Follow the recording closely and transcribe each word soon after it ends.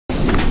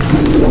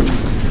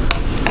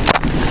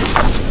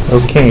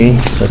Okay,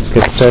 let's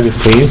get started,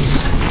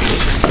 please.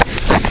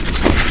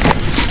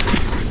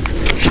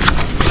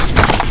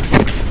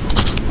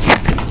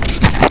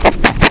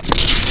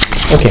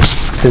 Okay,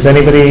 does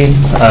anybody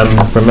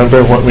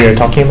remember what we were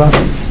talking about?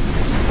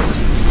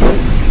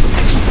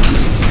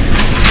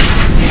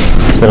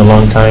 It's been a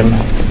long time.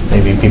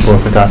 Maybe people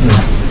have forgotten.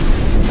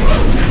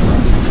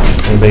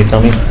 Anybody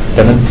tell me?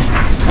 Devin?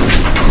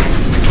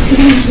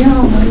 Here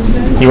on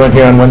Wednesday. You weren't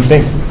here on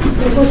Wednesday?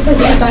 It was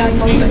like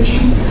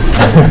diagonalization.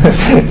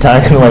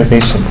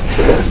 Diagonalization.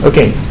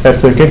 Okay,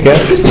 that's a good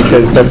guess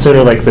because that's sort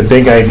of like the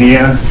big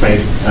idea,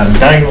 right?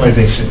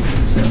 Diagonalization.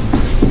 So,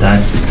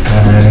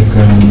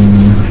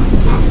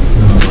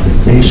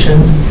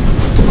 diagonalization.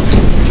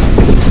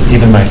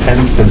 Even my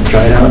pens have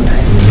dried out in the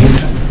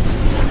meantime.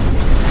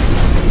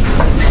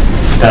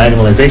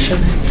 Diagonalization.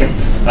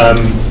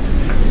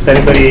 Is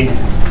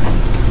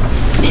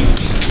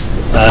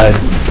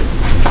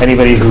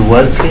anybody who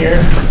was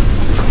here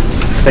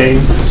say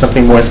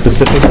something more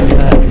specific than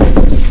that?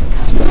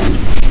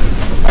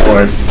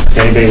 Or did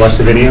anybody watch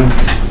the video?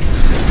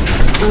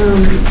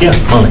 Yeah,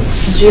 Molly.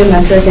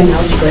 Geometric and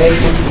algebraic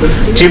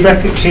multiplicities.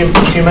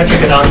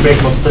 Geometric and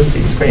algebraic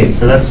multiplicity is great.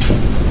 So that's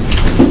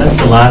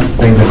the last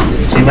thing.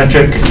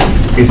 Geometric,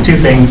 these two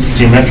things,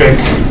 geometric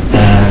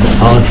and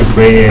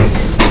algebraic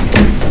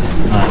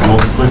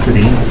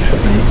multiplicity.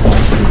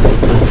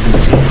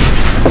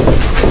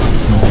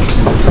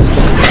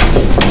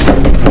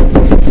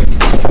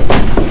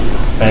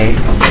 Right?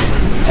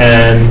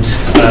 And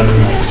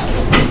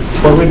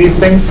what were these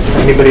things?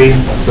 Anybody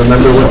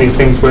remember what these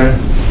things were?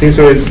 This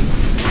is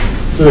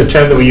a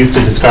term that we used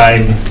to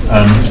describe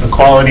a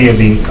quality of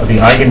the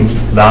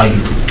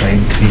eigenvalue, right?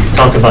 So you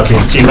talk about the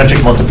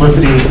geometric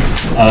multiplicity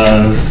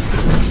of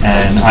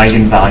an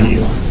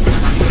eigenvalue,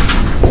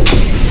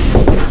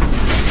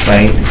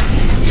 right?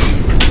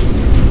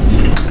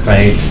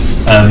 Right.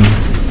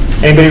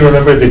 Anybody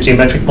remember the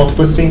geometric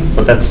multiplicity?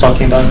 What that's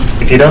talking about?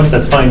 If you don't,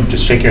 that's fine.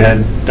 Just shake your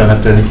head. Don't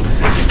have to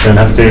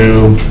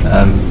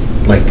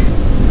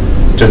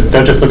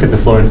don't just look at the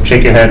floor.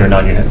 Shake your head or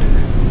nod your head.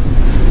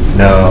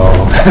 No.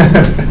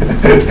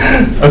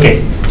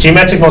 Okay.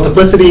 Geometric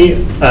multiplicity.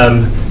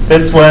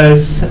 This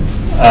was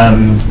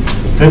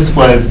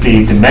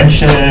the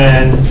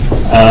dimension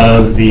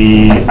of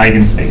the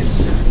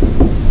eigenspace.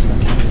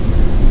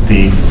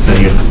 So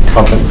you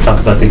talk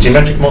about the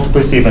geometric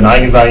multiplicity of an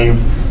eigenvalue.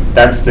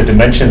 That's the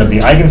dimension of the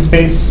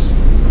eigenspace.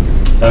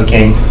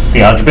 Okay,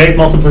 the algebraic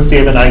multiplicity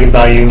of an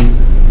eigenvalue.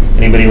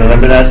 Anybody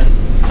remember that?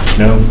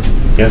 No?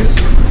 Yes?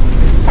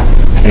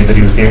 Anybody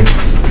who's here?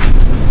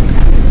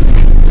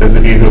 Those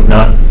of you who have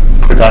not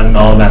forgotten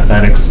all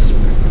mathematics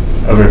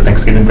over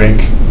Thanksgiving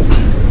break?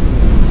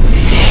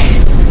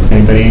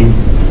 Anybody?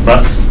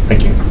 Russ?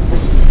 Thank you.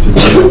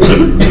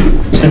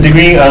 The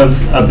degree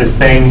of this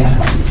thing,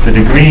 the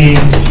degree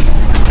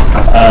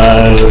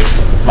of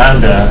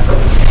lambda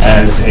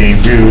as a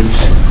root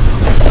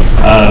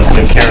of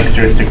the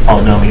characteristic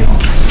polynomial,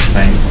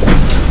 right?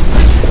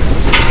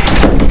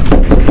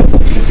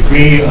 The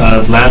degree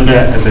of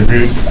lambda as a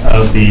root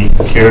of the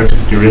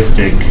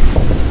characteristic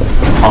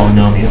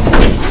polynomial,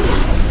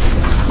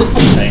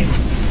 right?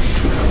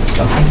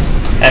 Okay.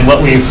 And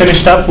what we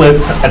finished up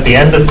with at the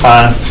end of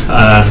class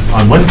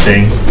on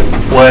Wednesday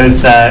was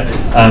that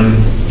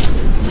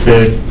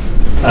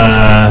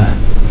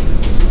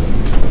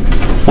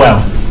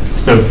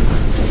so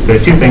there are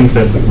two things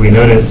that we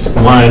noticed.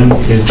 One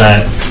is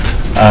that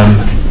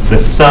the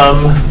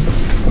sum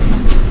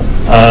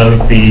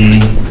of the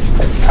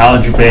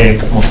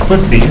algebraic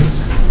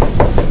multiplicities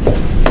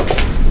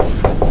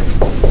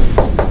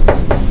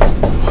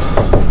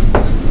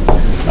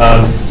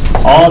of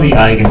all the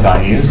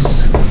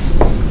eigenvalues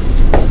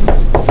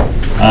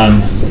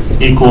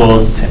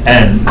equals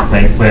n,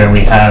 right? Where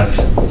we have,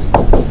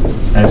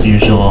 as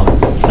usual,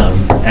 some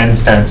n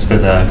stands for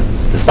the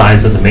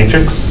size of the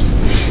matrix.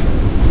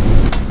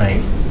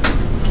 Right.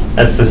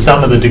 That's the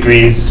sum of the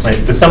degrees,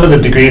 right? The sum of the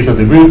degrees of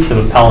the roots of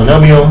a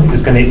polynomial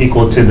is going to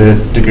equal to the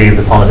degree of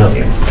the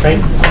polynomial, right?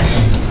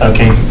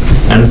 Okay.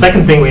 And the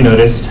second thing we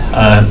noticed,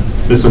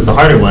 this was the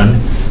harder one,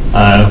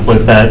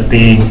 was that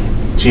the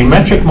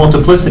geometric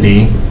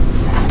multiplicity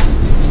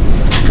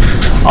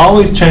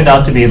always turned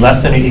out to be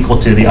less than or equal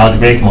to the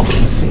algebraic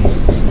multiplicity.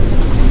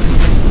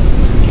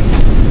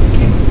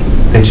 Okay.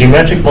 The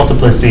geometric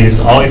multiplicities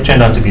always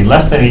turned out to be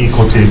less than or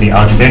equal to the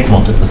algebraic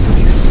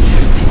multiplicities.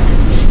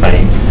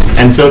 Right.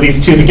 And so these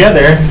two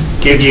together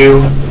give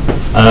you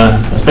a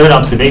third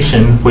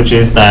observation, which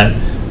is that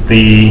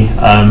the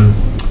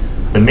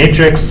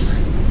matrix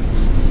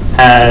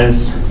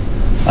has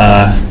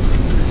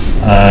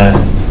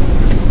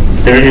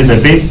there is a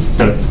base.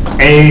 So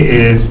A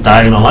is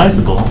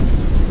diagonalizable.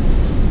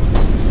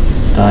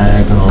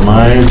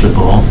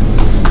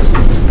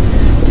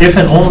 If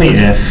and only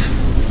if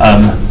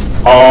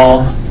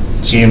all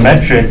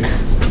geometric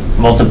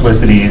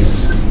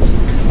multiplicities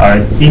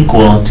are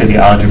equal to the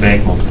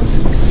algebraic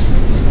multiplicities.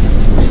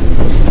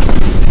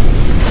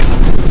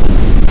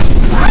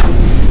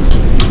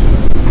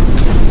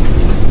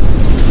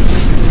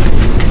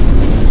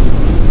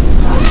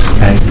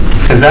 Okay.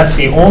 because that's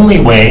the only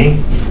way,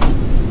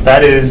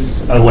 that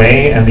is a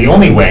way and the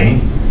only way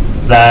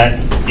that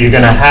you're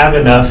going to have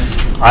enough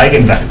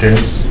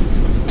eigenvectors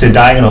to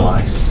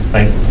diagonalize,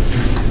 right?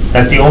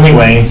 That's the only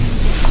way,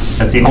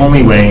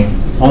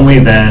 only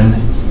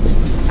then,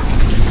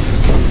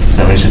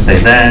 so we should say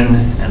then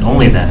and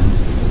only then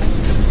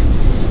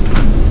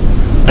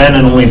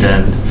and only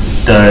then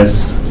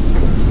does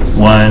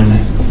one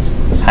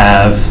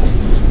have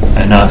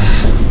enough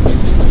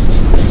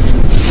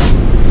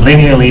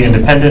linearly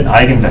independent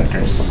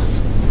eigenvectors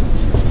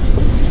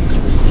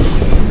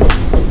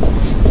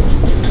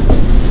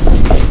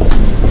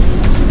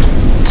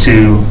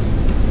to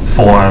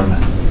form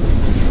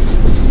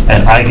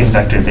an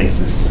eigenvector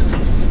basis.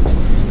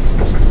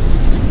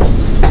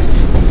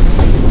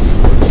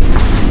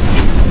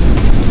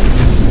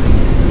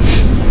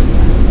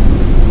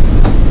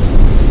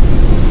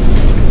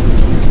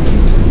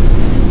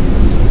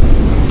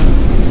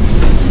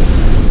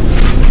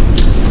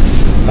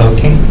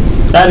 Okay,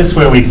 that is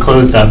where we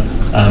closed up.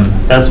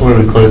 That's where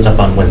we closed up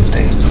on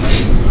Wednesday.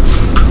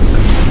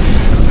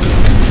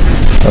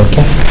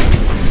 Okay.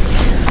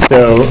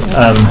 So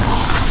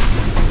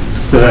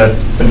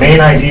the main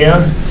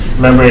idea,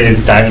 remember,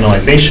 is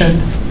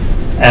diagonalization,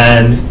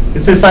 and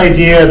it's this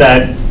idea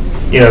that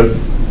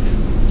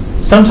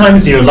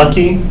sometimes you're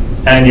lucky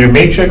and your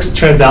matrix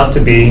turns out to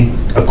be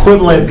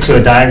equivalent to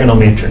a diagonal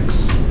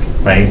matrix,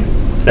 right?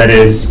 That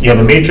is, you have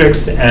a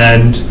matrix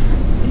and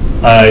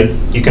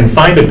you can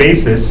find a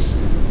basis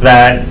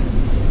that,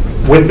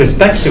 with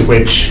respect to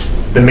which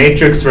the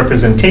matrix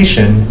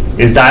representation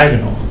is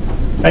diagonal,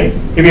 right?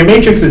 If your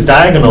matrix is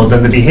diagonal,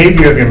 then the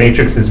behavior of your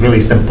matrix is really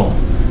simple,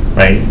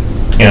 right?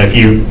 If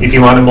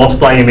you want to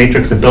multiply your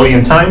matrix 1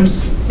 billion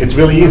times, it's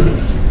really easy,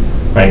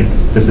 right?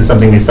 This is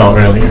something we saw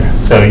earlier.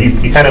 So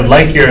you kind of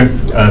like your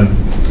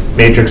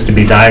matrix to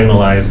be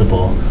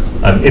diagonalizable.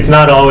 It's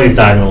not always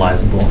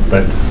diagonalizable,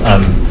 but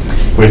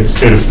we're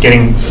sort of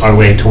getting our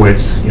way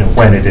towards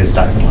when it is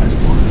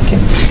diagonalizable. Okay,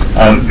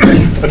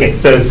 okay,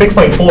 so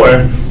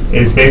 6.4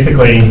 is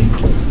basically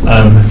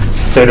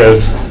sort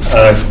of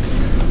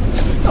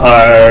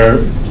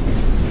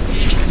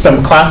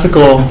some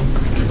classical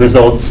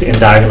results in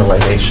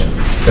diagonalization.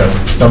 So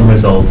some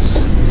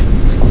results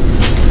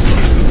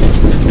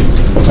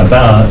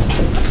about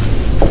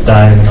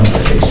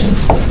diagonalization.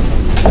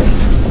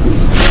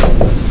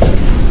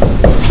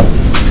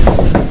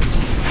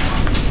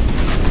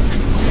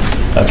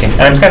 Okay,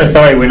 and I'm kind of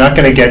sorry we're not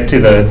going to get to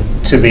the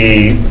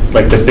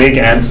big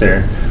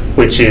answer,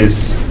 which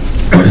is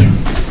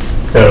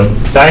so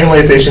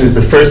diagonalization is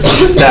the first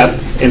step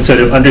in sort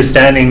of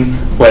understanding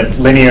what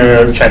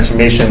linear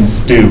transformations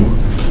do,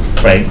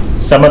 right?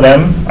 Some of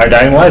them are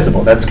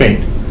diagonalizable, that's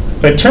great.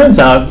 But it turns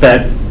out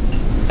that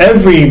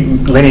every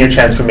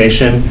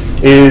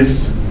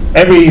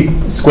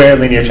square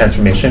linear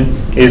transformation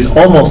is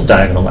almost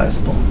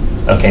diagonalizable,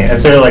 okay?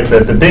 And sort of like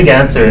the big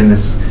answer in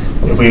this,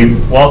 if we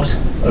walked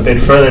a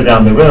bit further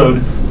down the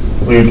road,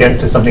 we would get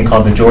to something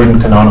called the Jordan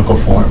canonical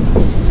form.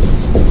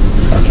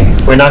 Okay,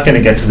 we're not going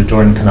to get to the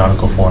Jordan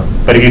canonical form,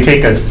 but if you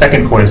take a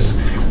second course,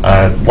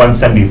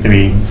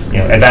 173,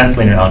 advanced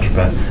linear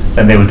algebra,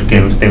 then they would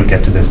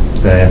get to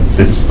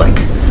this like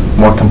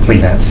more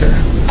complete answer.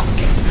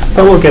 Okay.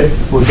 But we'll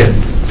get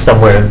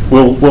somewhere.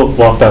 We'll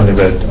walk down the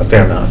road a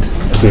fair amount,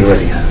 as we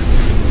already have.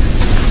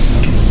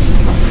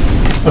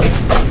 Okay.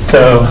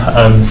 So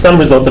some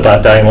results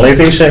about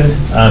diagonalization.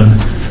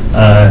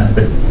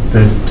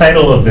 The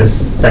title of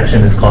this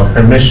section is called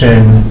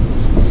Hermitian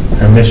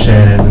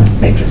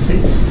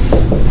Matrices.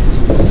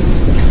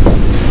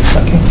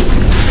 Okay.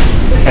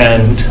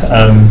 And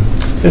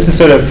this is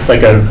sort of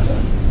like a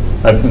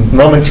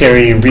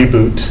momentary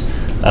reboot.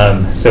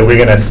 So we're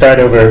going to start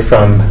over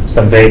from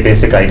some very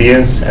basic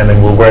ideas, and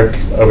then we'll work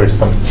over to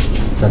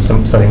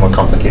something more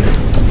complicated.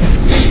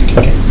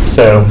 Okay.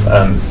 So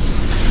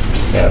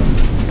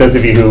those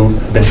of you who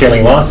have been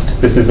feeling lost,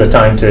 this is a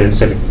time to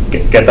sort of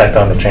get back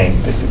on the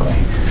train, basically.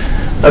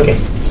 Okay.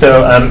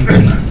 So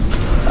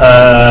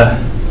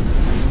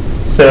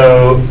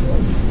so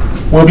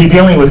we'll be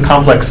dealing with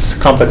complex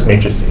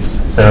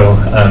matrices. So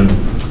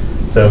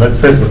so let's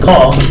first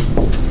recall.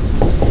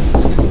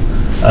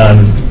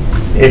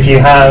 If you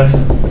have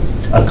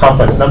a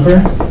complex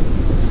number,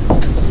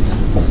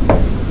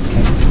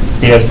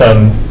 so you have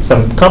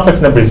some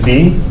complex number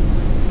z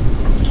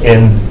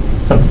in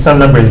some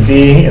number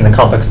z in the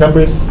complex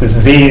numbers. This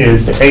z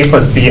is a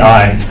plus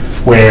bi,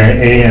 where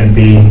a and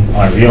b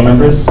are real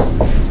numbers,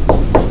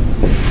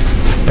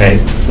 right?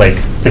 Like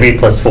 3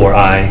 plus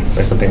 4i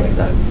or something like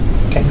that.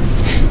 Okay.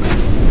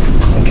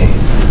 Okay.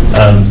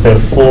 So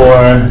for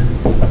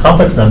a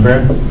complex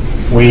number,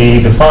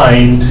 we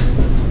defined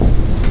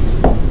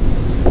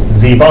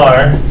z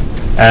bar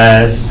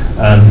as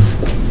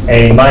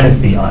a minus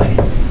bi,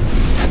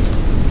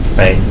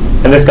 right?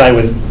 And this guy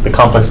was the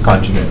complex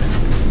conjugate.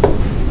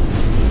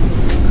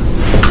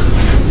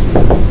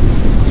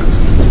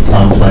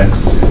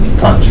 Complex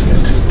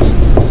conjugate.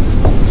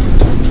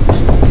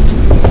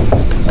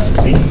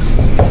 Z.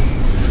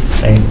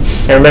 Right?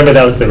 And remember,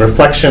 that was the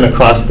reflection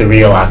across the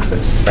real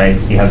axis, right?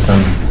 You have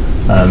some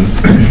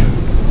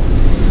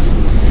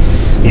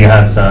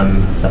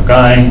some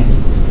guy,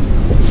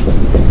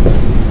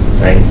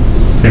 right?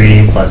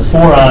 3 plus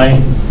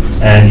 4i,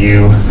 and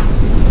you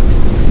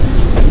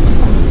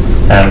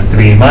have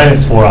 3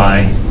 minus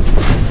 4i,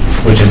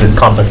 which is its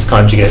complex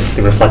conjugate,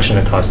 the reflection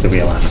across the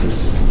real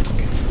axis.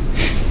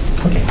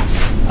 Okay.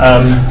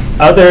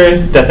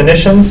 Other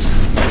definitions.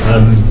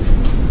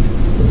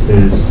 This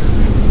is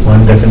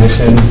one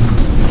definition.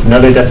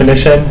 Another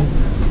definition,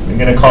 we're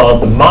going to call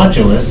it the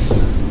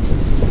modulus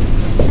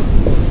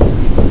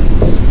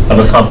of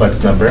a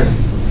complex number.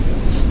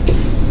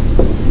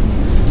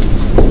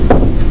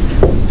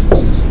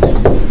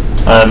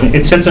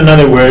 It's just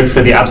another word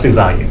for the absolute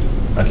value.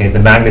 Okay, the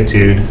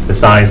magnitude, the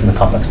size, and the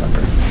complex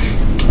number.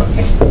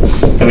 Okay,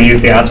 so we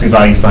use the absolute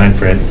value sign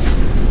for it.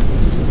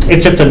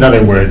 It's just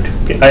another word.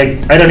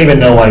 I don't even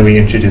know why we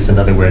introduce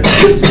another word.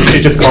 We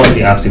should just call it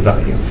the absolute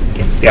value.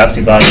 Okay. The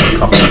absolute value of a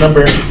complex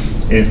number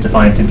is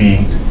defined to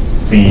be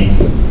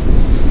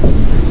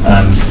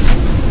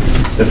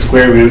the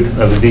square root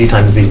of z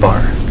times z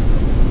bar.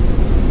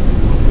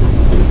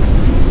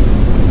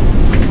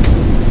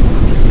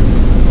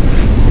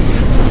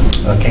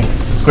 Okay,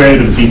 square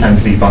root of z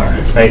times z bar,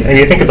 right? And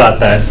you think about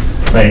that,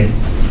 right?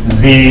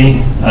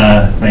 Z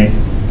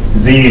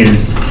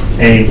is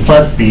a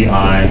plus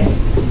bi,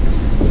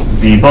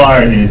 z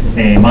bar is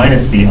a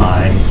minus bi,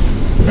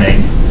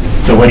 right?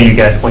 So what do you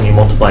get when you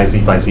multiply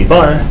z by z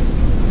bar?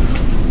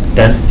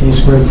 Then A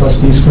squared plus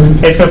B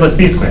squared? A squared plus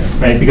B squared,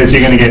 right? Because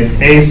you're going to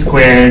get A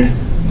squared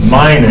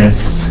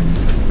minus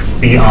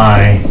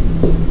BI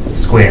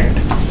squared,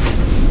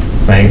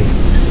 right?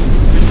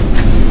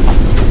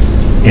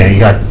 Yeah, you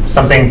got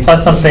something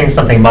plus something,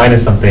 something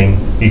minus something.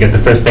 You get the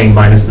first thing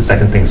minus the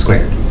second thing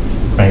squared,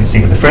 right? So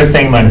you get the first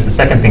thing minus the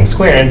second thing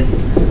squared,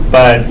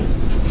 but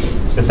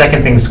the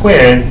second thing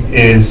squared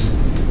is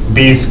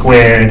B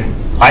squared,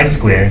 I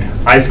squared.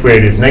 I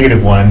squared is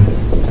 -1,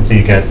 and so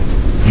you get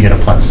a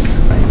plus,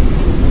 right?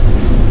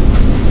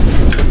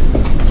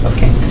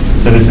 Okay,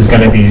 so this is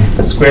going to be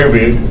the square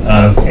root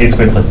of A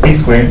squared plus B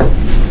squared,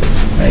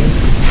 right?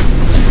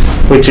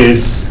 Which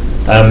is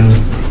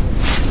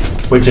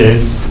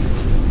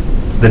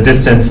the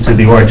distance to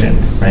the origin,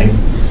 right?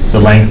 The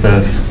length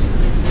of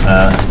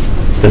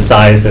the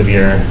size of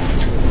your,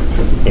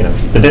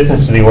 the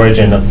distance to the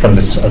origin from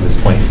this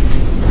point.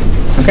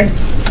 Okay.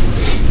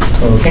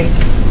 Okay.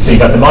 So you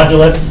got the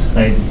modulus,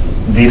 right?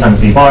 Z times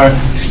z bar.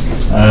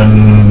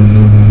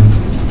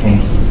 Okay.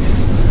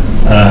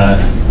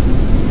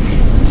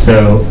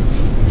 So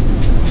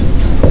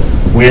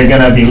we're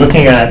going to be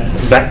looking at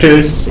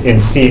vectors in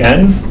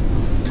Cn.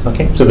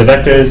 Okay, so the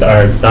vectors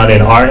are not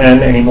in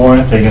Rn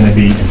anymore, they're going to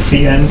be in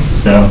Cn.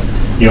 So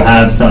you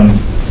have some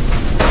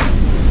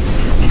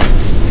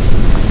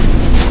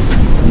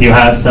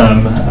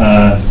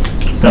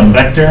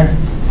vector,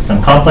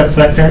 some complex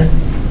vector,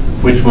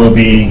 which will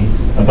be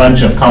a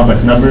bunch of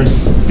complex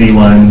numbers,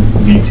 z1,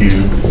 z2,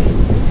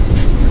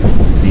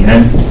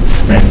 zn,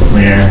 right,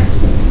 where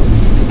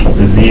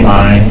the zi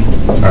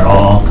are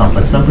all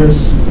complex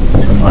numbers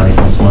from I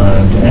equals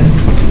 1 to n.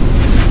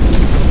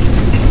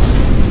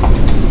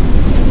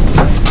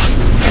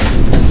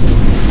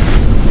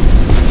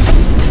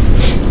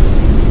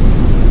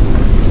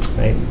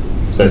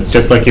 So it's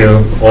just like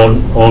your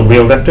old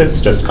real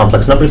vectors, just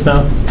complex numbers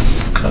now.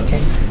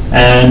 Okay,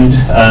 and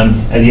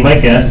as you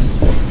might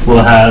guess,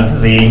 we'll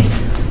have the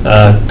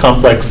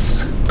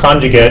complex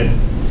conjugate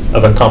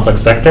of a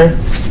complex vector.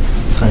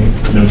 Right?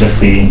 It'll just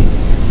be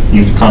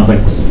you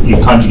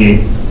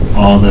conjugate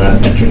all the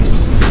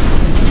vectors.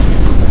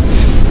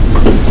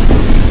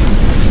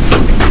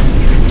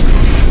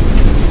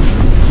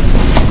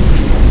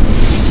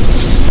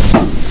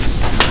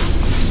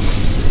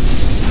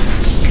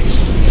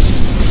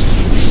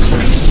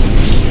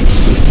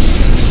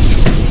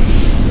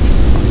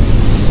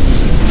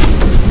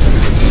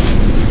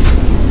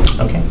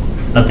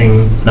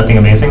 Nothing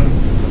amazing.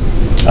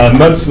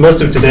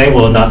 Most of today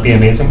will not be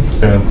amazing,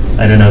 so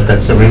I don't know if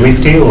that's a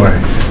relief to you or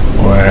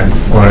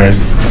a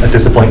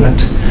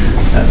disappointment.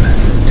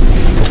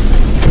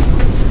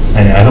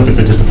 I hope it's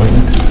a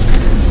disappointment.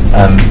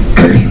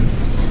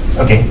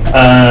 Okay.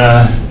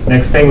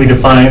 Next thing, we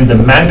define the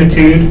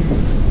magnitude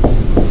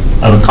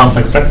of a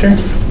complex vector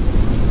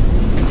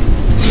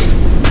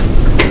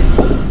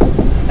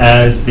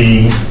as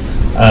the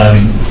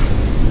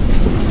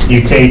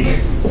you take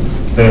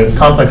the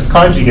complex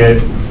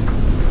conjugate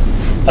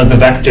of the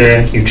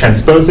vector, you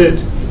transpose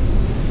it,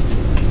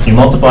 you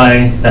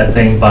multiply that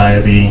thing by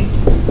the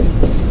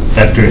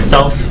vector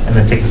itself, and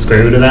then take the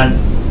square root of that.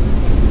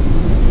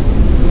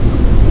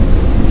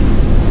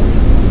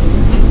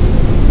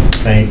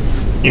 Right?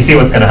 You see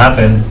what's going to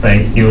happen,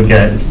 right? You would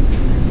get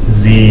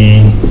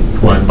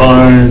z1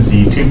 bar,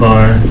 z2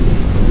 bar,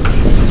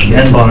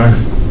 zn bar,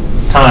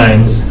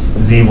 times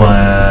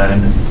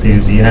z1 through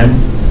zn.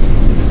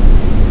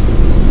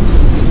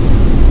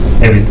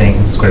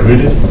 Everything square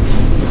rooted,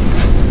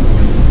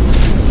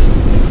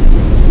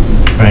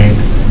 right?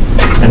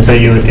 And so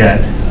you would get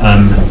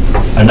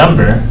a a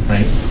number,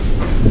 right?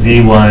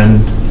 Z1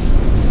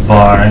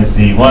 bar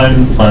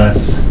Z1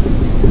 plus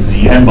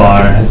Zn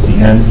bar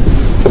Zn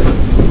to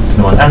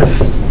the 1/2,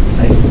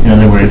 right? In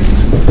other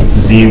words,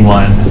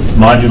 Z1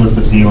 modulus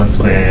of Z1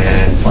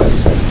 squared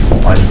plus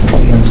modulus of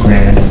Zn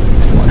squared to the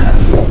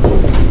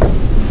 1/2.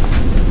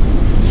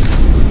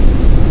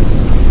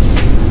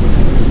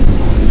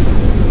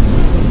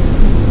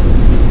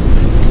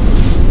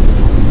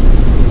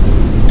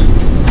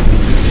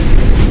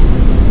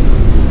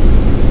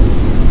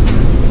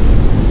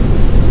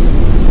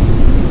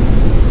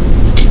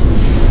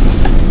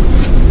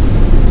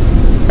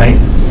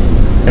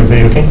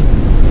 Everybody okay?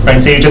 Right,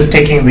 so you're just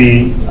taking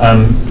the,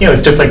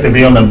 it's just like the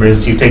real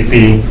numbers. You take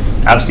the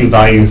absolute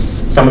values,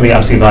 some of the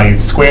absolute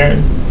values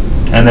squared,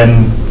 and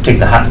then take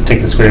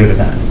the square root of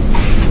that.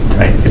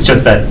 Right? It's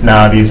just that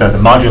now these are the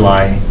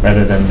moduli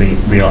rather than the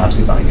real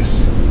absolute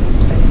values.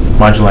 Okay?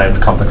 Moduli of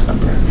the complex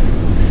number,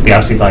 the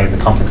absolute value of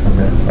the complex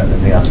number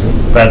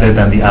rather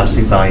than the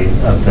absolute value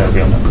of the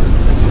real number.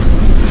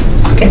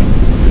 Okay.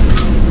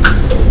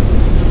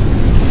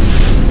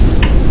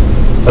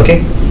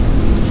 Okay.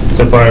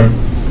 So far,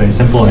 very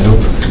simple, I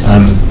hope.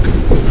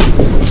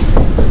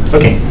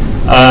 Okay.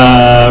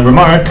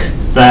 Remark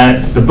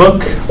that the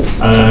book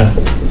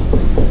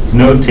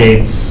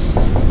notates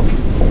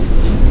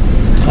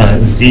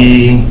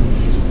Z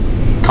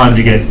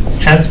conjugate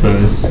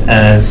transpose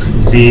as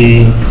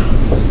Z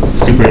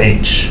super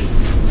H.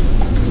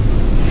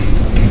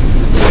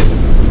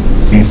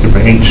 Z super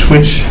H,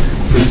 which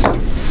is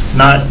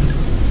not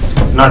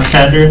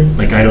standard.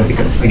 Like I don't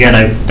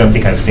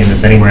think I've seen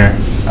this anywhere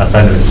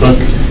outside of this book.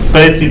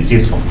 But it's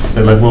useful.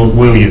 So like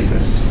we'll use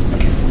this.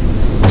 Okay.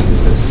 We'll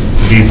use this.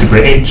 Z super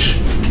H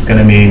is going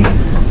to mean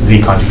Z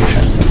conjugate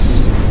transpose.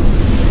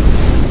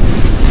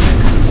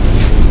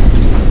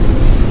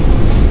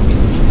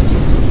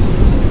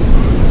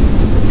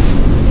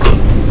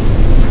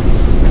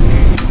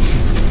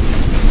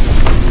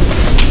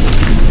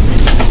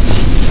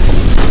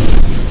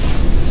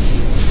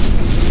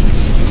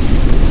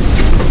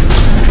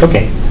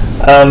 Okay.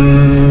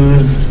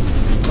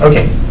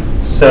 Okay.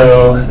 So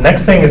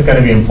next thing is going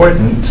to be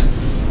important.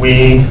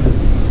 We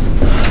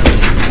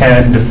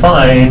can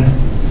define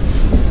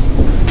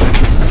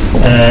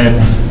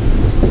an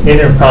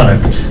inner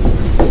product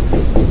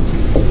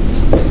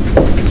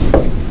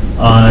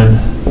on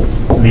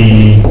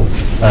the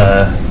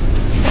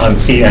on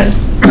Cn.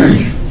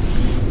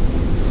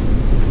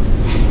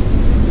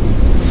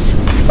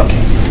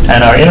 Okay,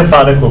 and our inner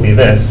product will be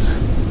this.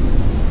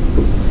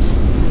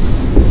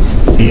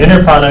 The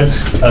inner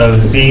product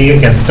of Z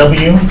against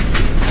W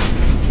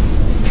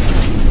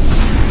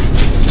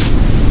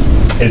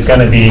is going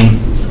to be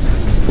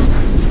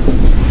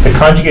the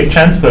conjugate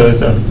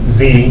transpose of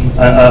Z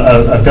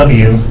of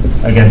W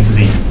against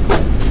Z.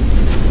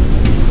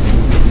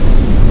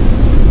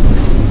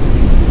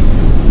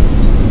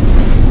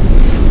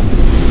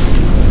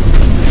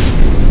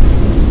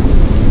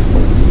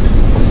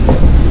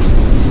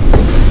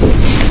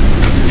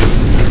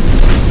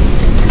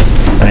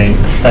 Right,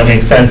 that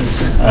makes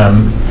sense,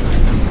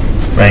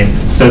 right?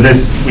 So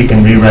this we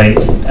can rewrite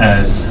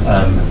as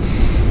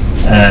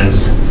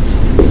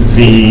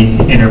Z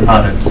inner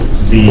product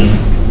Z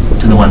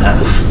to the 1/2.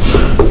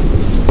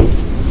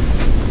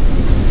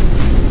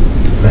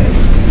 Right.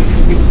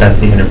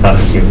 That's the inner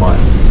product you want.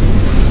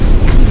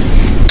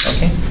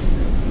 Okay.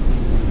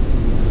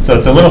 So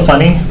it's a little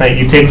funny, right?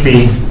 You take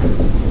the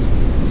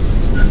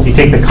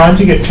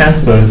conjugate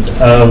transpose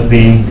of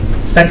the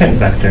second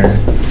vector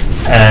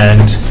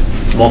and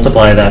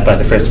multiply that by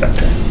the first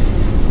vector.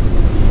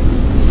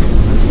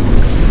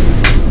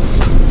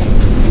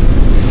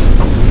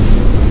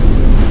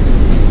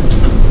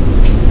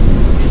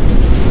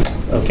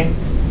 Okay.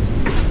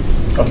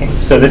 Okay.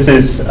 So this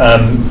is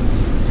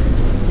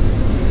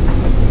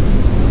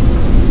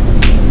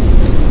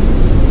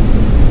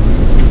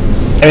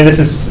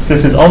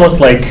this is almost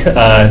like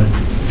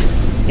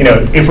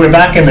if we're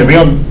back in the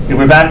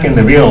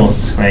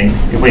reals, right?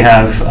 If we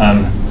have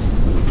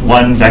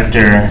one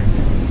vector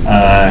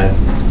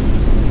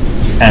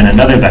and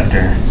another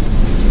vector,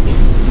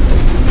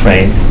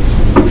 right?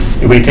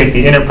 If we take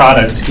the inner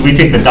product, if we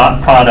take the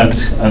dot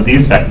product of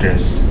these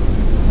vectors,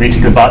 we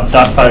take the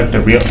dot product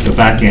of real, so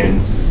back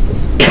in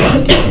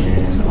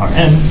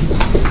Rn,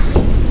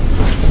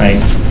 right?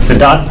 The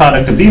dot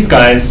product of these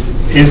guys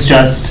is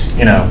just,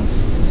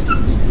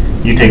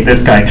 you take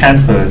this guy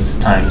transpose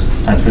times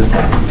this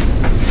guy,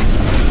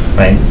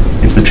 right?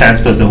 It's the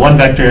transpose of one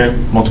vector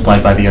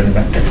multiplied by the other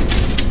vector,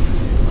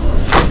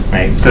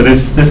 right? So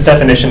this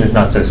definition is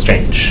not so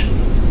strange,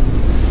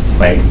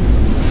 right?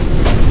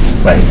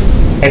 Right.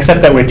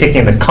 Except that we're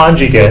taking the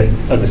conjugate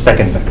of the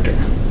second vector.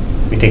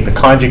 We take the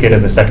conjugate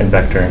of the second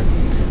vector,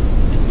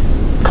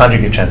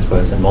 conjugate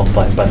transpose, and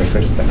multiply it by the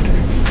first vector.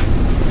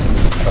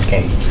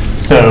 Okay.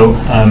 So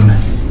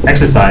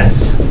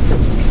exercise.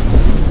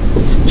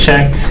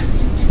 Check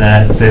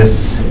that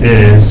this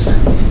is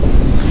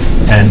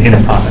an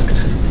inner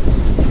product.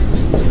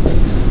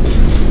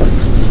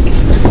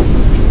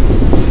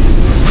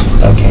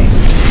 Okay.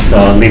 So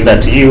I'll leave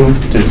that to you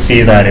to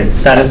see that it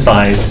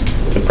satisfies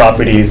the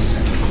properties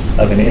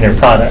of an inner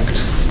product.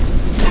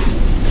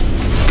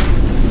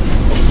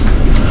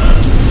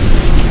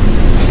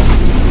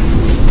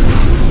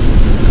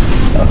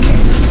 Okay.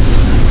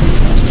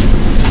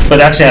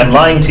 But actually, I'm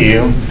lying to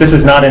you. This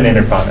is not an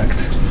inner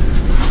product.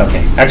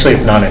 Okay. Actually,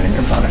 it's not an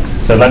inner product.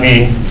 So let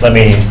me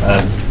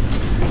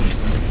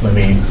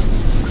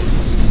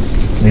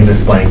leave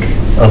this blank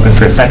open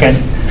for a second.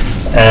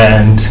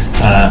 And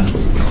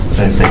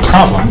so I say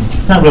problem.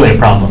 It's not really a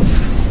problem.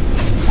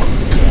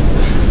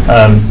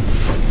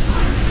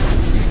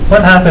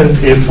 What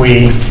happens if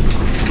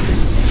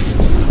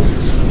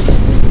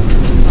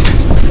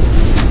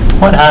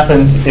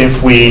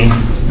we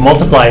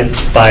multiply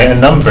it by a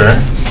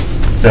number?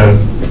 So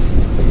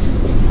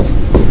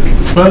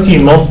suppose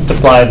you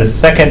multiply the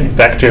second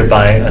vector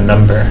by a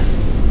number.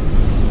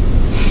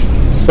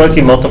 Suppose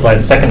you multiply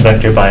the second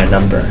vector by a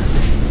number.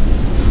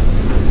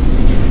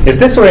 If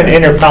this were an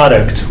inner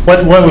product,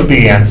 what would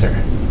be the answer?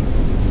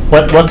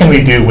 What can we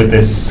do with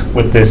this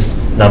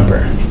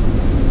number?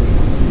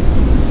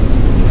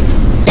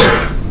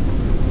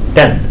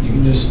 Dan? You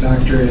can just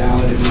factor it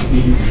out. It would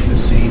be the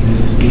same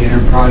as the inner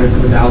product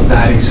without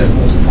that, except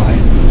multiply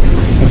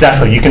it.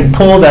 Exactly. You can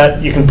pull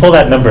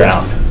that number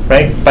out,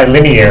 right? By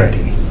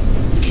linearity,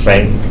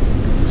 right?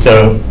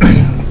 So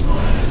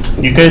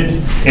you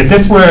could, if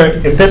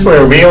this were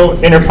a real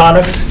inner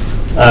product,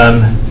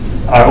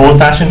 our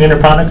old-fashioned inner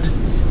product,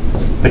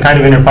 the kind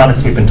of inner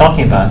products we've been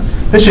talking about,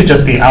 this should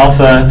just be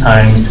alpha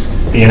times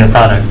the inner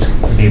product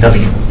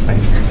ZW, right?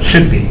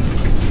 Should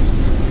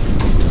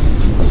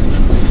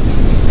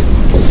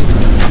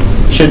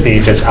be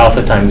just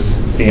alpha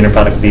times the inner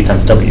product Z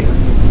times W,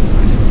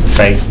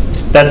 right?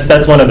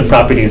 That's one of the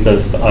properties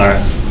of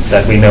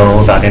that we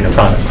know about inner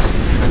products.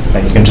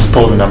 Right? You can just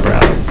pull the number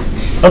out.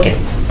 Okay,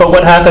 but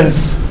what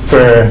happens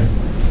for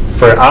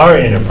our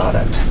inner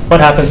product? What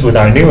happens with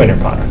our new inner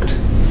product?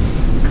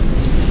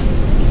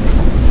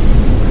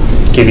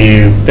 Give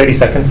you 30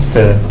 seconds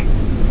to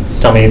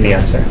tell me the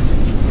answer.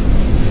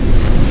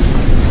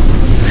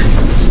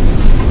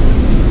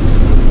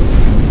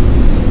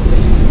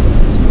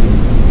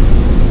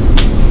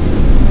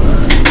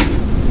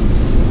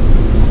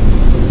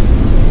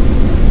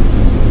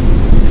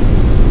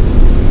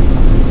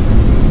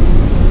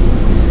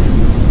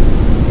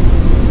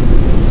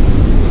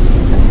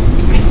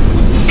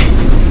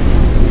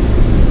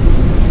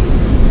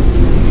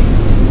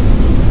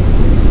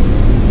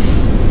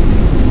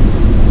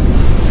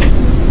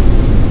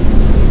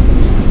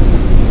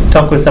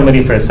 Talk with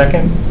somebody for a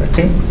second or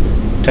two.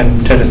 Turn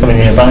to somebody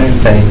nearby and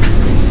say,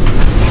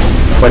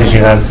 what did you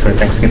have for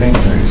Thanksgiving?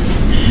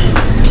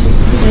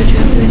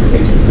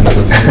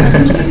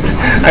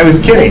 I was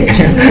kidding.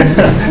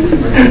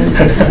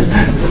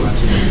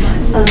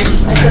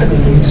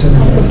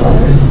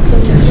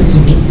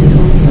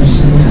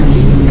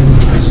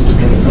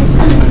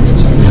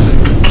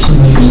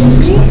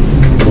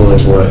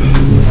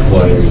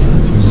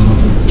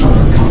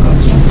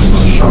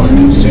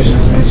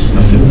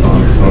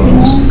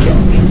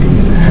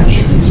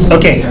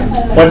 Okay,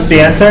 what's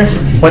the answer?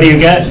 What do you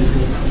get?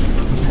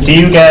 Do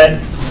you get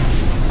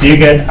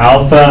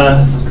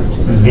alpha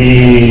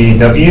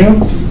ZW?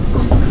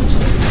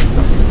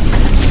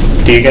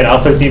 Do you get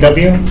alpha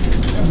ZW?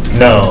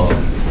 No,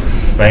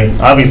 right?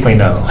 Obviously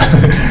no.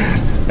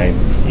 Right?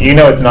 You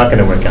know it's not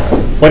going to work out.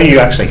 What do you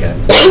actually get?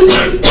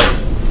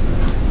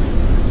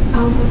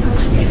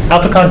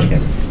 Alpha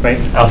conjugate, right?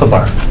 Alpha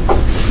bar,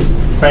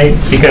 right?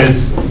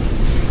 Because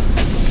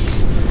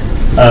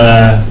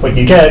what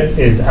you get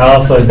is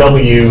alpha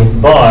W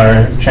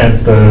bar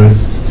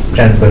transpose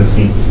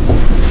Z,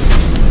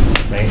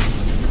 right?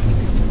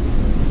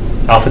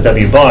 Alpha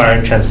W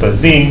bar transpose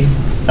Z,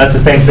 that's the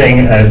same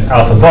thing as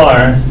alpha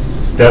bar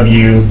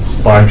W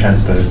bar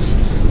transpose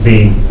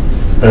Z,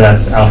 but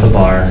that's alpha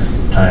bar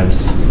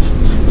times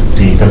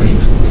ZW,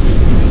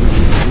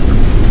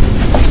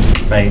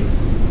 right?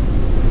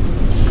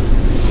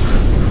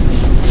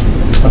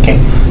 Okay,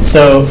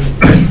 so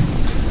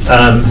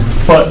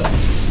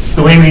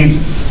the way we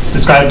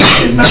describe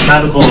this in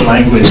mathematical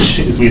language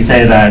is we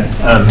say that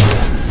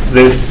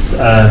this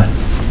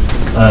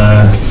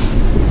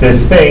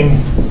thing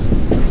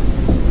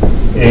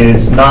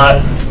is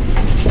not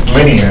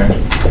linear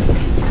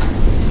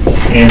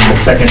in the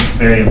second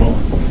variable.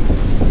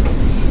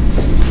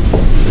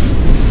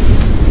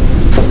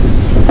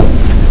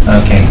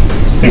 Okay,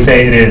 we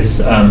say it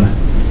is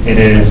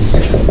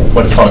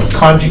what's called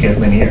conjugate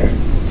linear.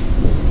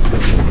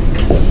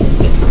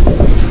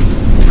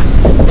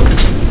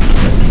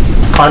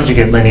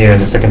 Conjugate linear in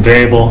the second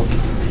variable.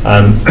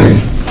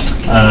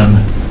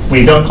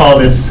 We don't call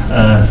this,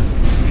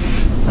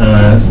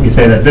 we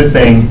say that this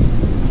thing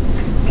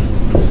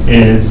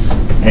is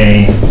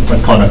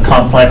what's called a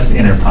complex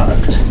inner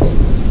product.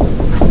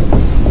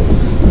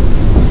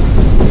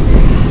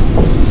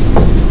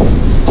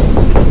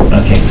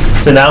 Okay,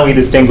 so now we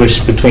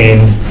distinguish between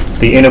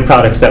the inner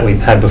products that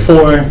we've had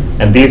before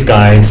and these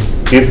guys.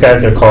 These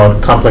guys are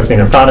called complex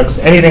inner products.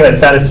 Anything that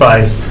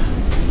satisfies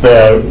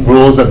the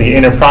rules of the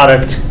inner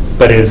product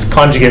but is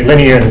conjugate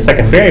linear in the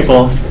second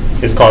variable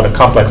is called a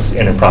complex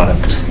inner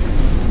product.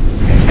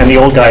 And the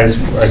old guys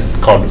are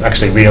called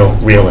actually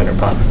real inner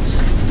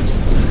products.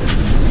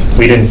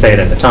 We didn't say it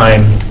at the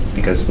time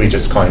because we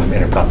just call them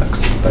inner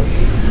products, but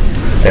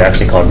they're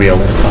actually called real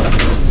inner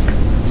products.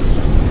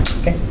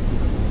 Okay.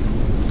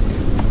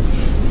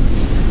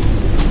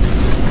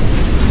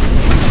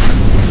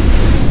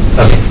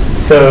 Okay.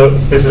 So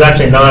this is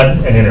actually not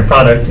an inner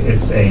product,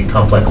 it's a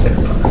complex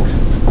inner product.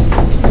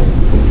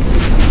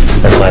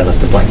 That's why I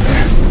left it blank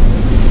there.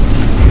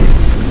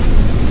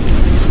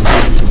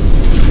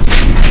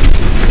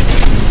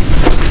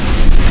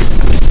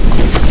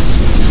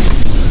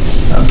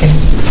 Okay.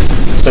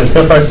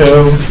 So far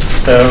so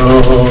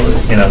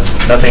you know,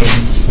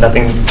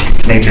 nothing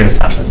major has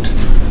happened.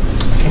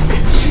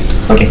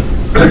 Okay.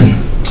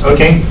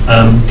 Okay.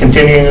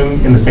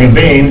 Continuing in the same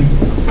vein,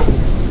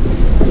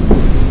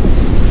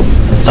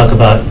 let's talk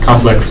about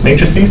complex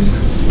matrices.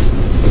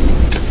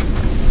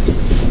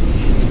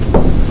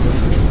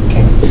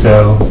 Okay.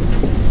 So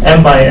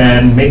m by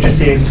n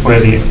matrices where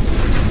the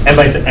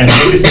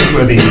matrices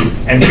where the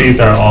entries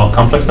are all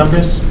complex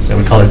numbers. So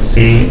we call it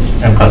C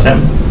m cross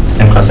n.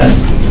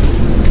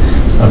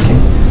 Okay.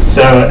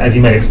 So as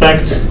you might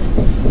expect,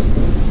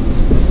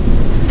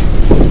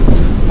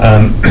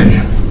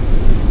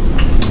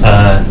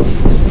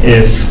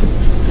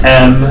 if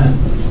M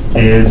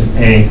is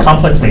a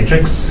complex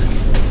matrix,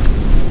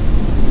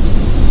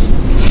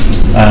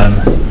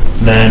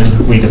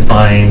 then we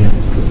define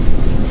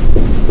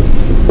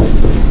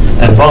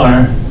M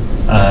bar,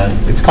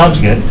 its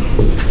conjugate,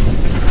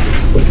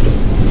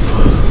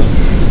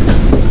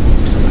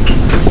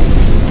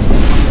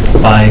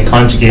 by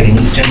conjugating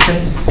each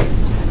entry.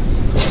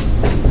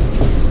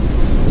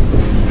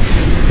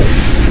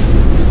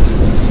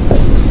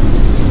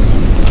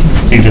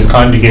 So you just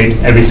conjugate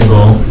every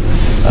single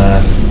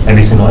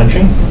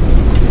entry.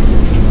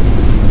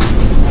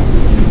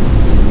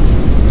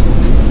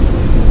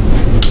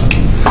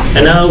 Okay.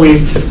 And now we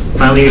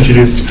finally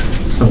introduce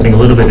something a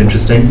little bit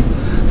interesting.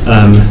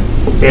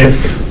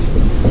 If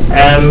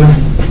M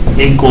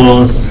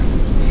equals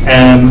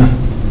M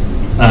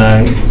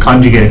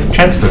conjugate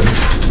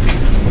transpose,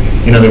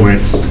 in other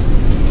words,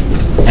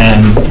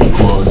 M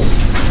equals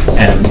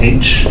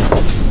MH,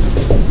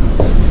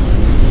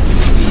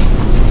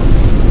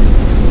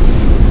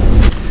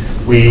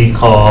 we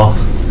call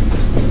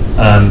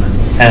M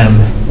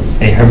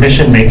a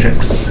Hermitian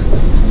matrix.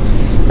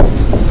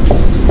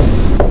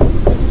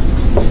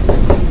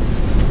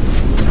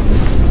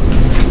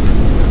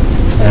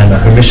 And a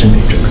Hermitian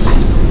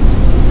matrix,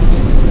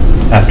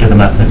 after the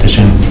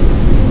mathematician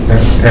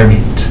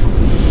Hermite.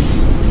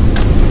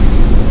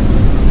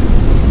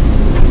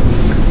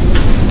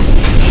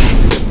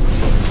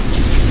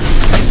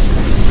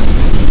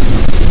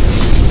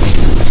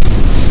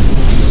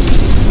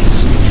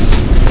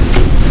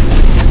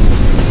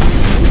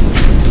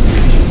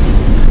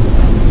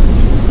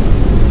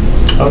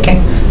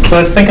 Okay, so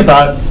let's think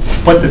about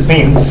what this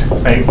means,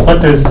 right?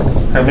 What does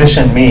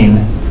Hermitian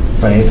mean,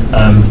 right?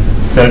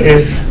 So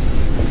if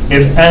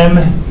M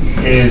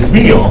is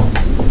real,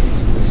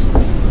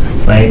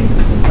 right,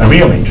 a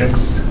real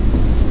matrix,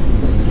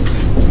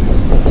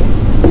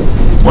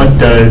 what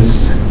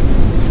does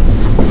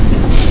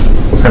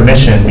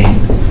Hermitian mean?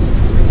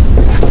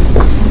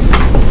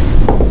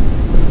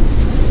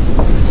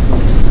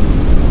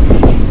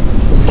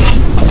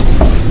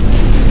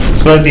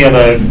 Suppose you have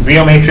a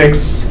real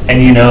matrix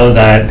and you know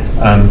that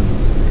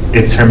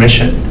it's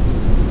Hermitian.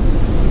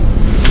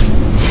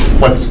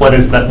 What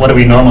is that? What do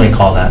we normally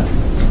call that?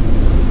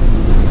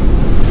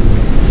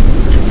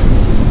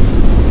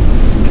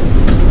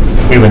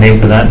 We have a name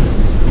for that.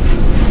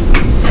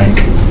 Right.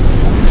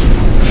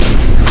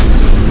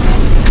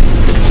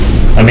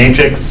 A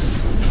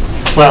matrix.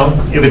 Well,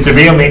 if it's a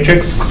real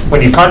matrix,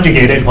 when you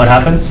conjugate it, what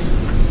happens?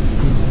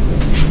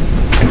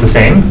 It's the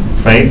same,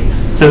 right?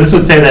 So this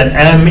would say that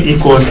M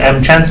equals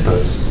M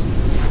transpose,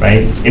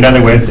 right? In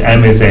other words,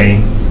 M is a,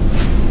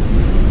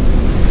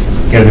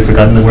 you guys have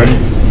forgotten the word?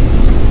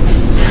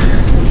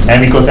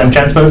 M equals M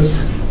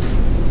transpose.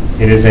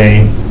 It is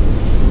a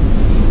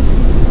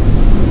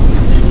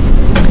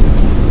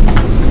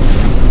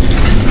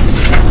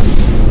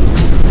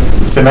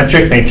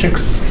symmetric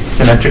matrix.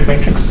 Symmetric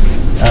matrix.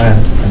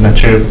 I'm not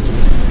sure.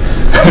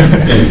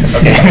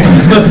 Okay.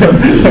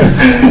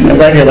 I'm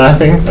glad you're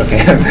laughing. Okay.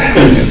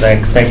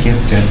 Thank you.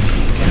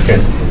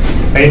 Good.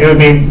 Right, it would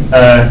mean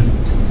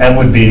M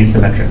would be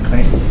symmetric,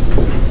 right?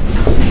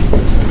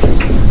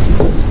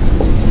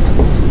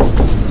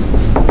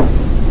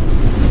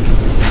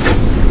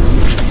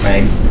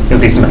 Right. It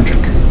would be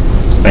symmetric,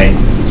 right?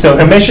 So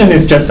Hermitian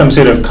is just some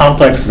sort of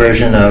complex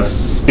version of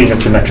being a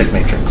symmetric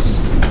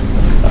matrix.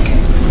 Okay.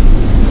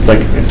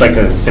 It's like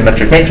a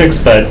symmetric matrix,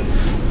 but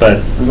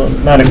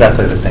not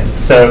exactly the same.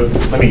 So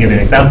let me give you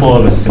an example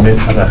of a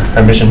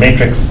Hermitian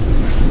matrix.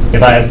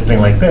 If I have something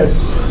like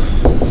this,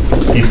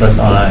 b plus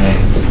I,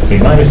 b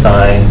minus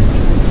I,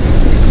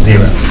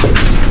 0.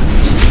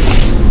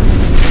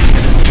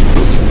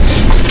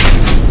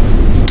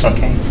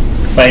 Okay.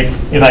 right?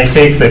 If I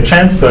take the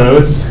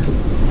transpose,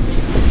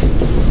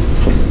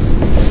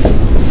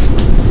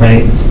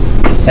 right,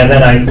 and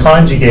then I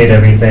conjugate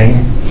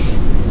everything,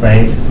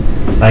 right,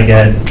 I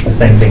get the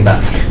same thing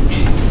back,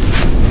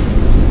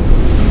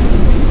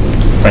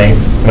 right?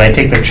 If I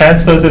take the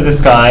transpose of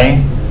this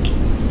guy,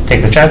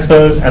 take the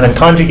transpose, and then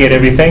conjugate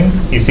everything,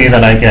 you see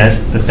that I get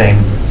the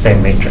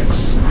same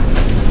matrix.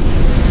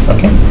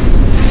 Okay,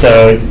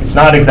 so it's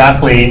not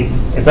exactly,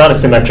 it's not a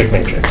symmetric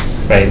matrix,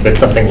 right? But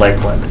something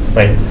like one,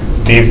 right?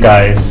 These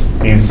guys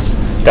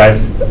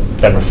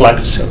that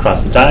reflect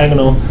across the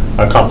diagonal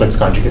are complex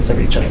conjugates of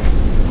each other.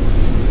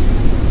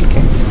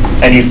 Okay.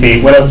 And you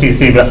see, what else do you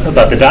see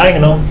about the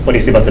diagonal? What do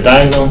you see about the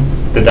diagonal?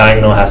 The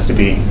diagonal has to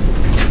be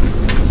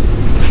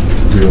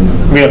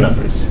real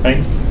numbers,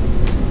 right?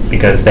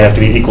 Because they have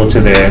to be equal to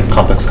their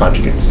complex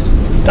conjugates.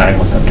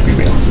 Diagonals have to be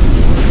real.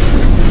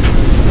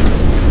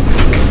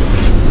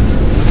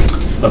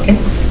 Okay.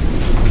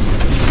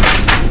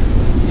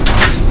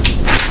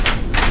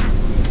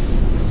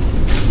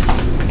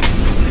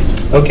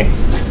 Okay.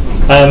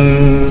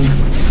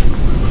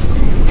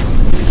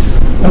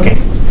 Okay.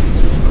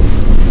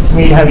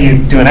 We have you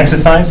do an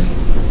exercise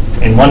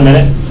in 1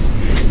 minute.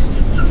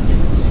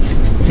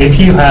 If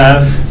you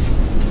have,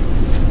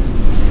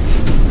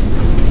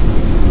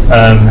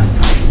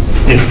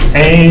 if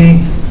A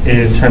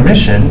is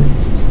Hermitian,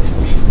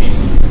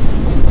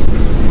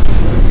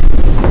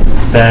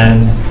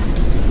 then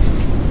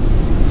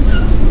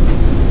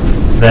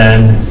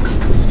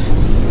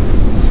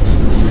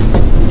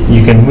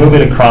you can move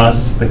it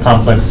across the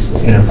complex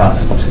inner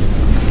product.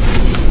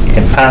 You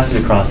can pass it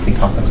across the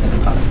complex inner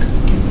product.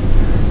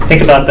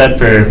 Think about that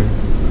for,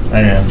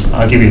 I don't know,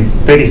 I'll give you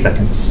 30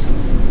 seconds.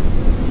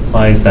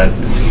 Why is that?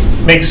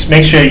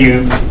 Make sure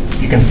you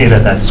can see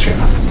that that's true.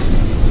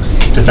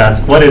 Just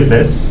ask, what is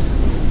this?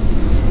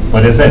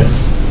 What is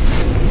this?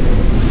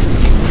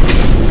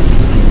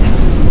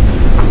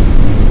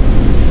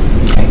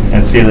 Okay,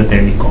 and see that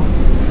they're equal.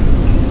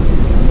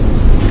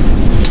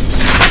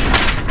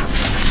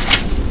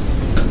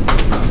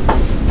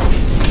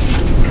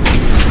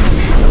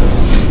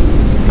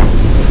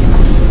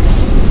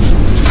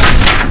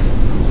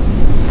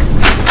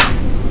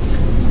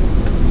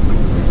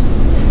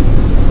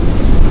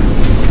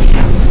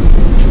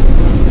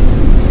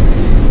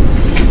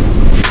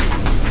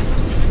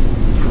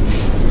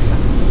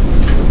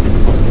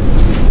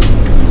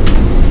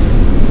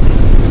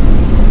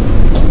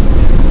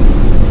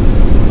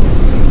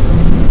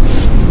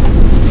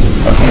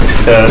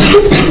 So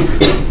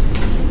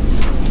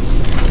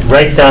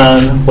write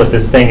down what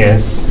this thing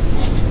is,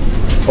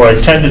 or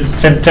turn to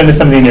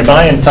somebody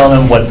nearby and tell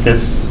them what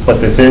this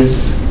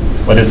is.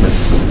 What is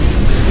this?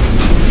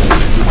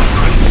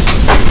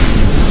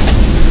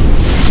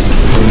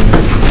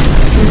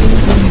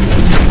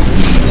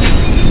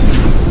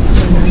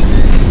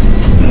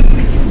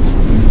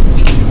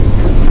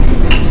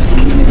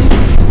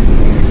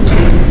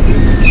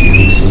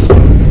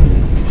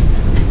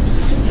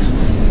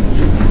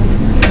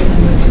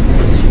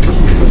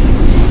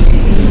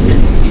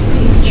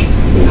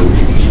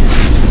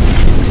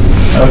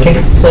 Okay,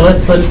 so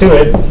let's do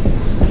it.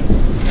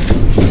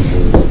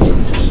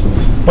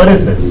 What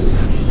is this?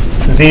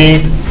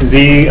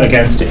 Z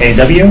against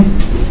AW?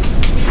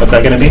 What's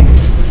that going to be?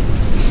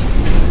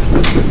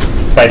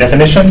 By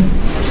definition?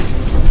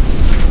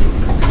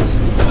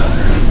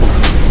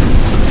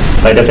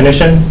 By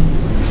definition?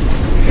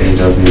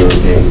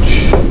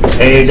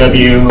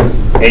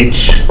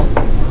 AWH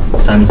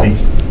times Z.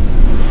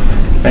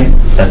 Right?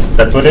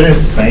 That's what it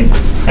is, right?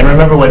 And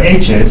remember what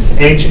H is.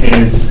 H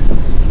is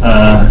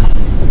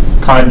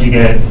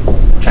conjugate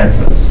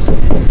transpose,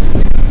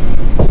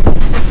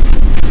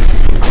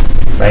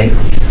 right?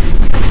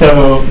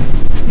 So,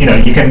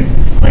 you can,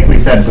 like we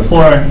said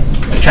before,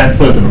 a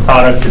transpose of a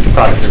product is a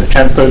product of the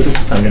transposes.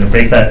 So I'm going to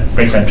break that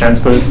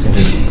transpose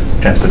into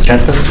transpose,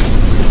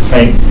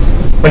 right?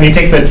 When you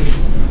take the,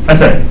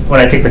 when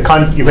I take the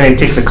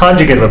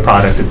conjugate of a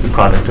product, it's a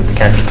product of the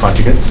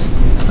conjugates.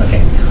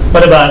 Okay.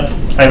 What about,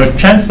 I have a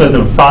transpose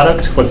of a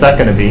product. What's that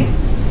going to be?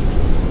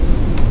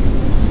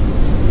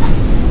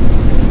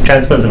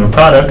 Transpose of a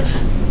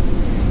product.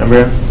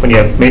 Remember, when you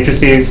have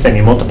matrices and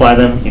you multiply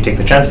them, you take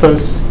the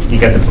transpose, you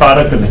get the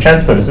product of the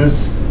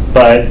transposes,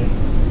 but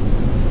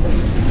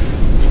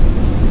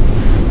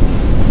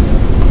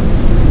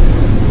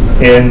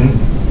in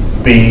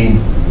the,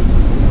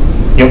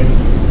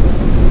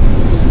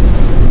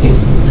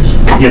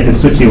 you have to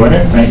switch the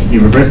order, right? You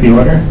reverse the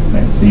order,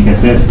 right? So you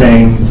get this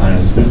thing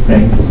times this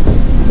thing,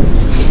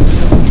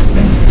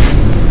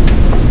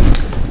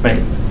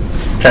 right?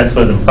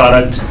 Transpose of a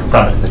product is the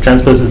product of the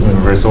transposes in the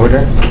reverse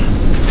order,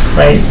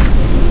 right?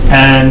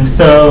 And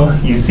so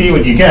you see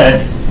what you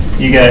get.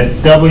 You get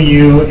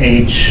WHAHZ,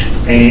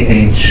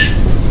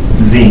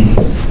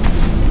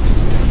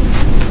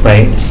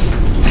 right?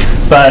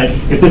 But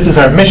if this is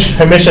our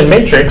Hermitian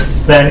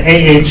matrix, then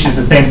AH is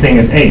the same thing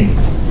as A,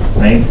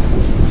 right?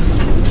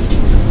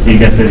 So you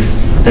get this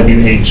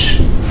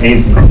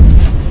WHAZ.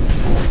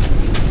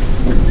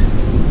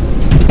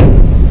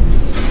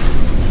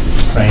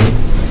 Right?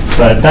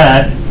 But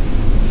that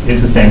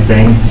is the same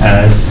thing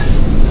as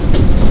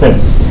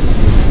this.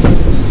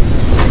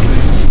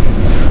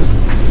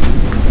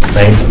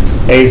 Right?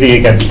 AZ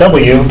against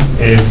W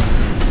is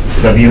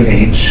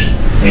WH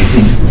AZ.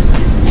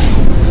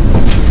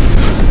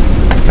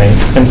 Right?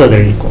 And so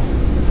they're equal.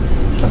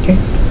 Okay?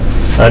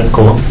 That's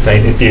cool.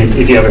 Right? If you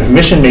have a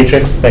Hermitian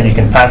matrix, then you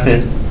can pass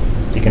it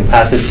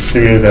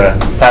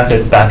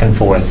back and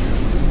forth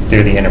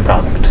through the inner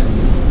product.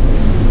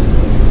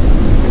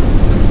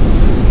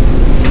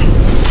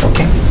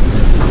 Okay.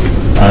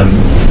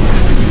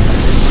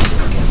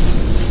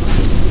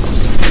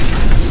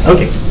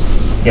 Okay.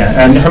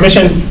 Yeah, and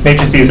Hermitian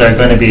matrices are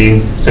going to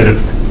be sort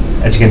of,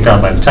 as you can tell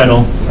by the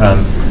title,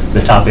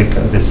 the topic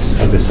of this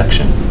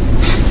section.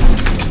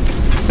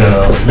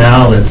 So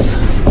now let's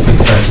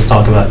start to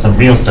talk about some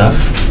real stuff,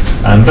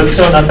 but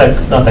still not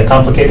that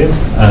complicated.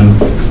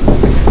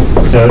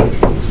 So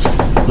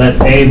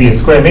let A be a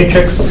square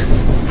matrix.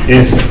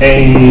 If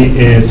A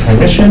is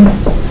Hermitian,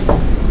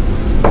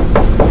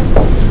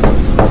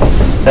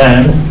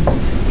 then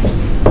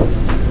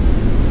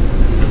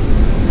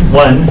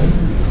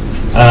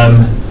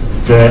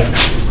the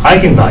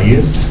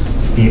eigenvalues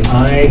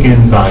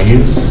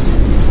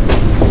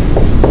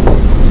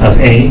of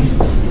A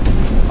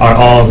are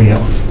all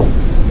real.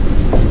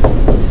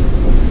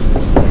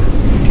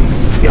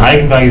 The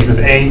eigenvalues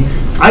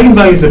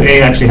of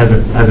A actually has a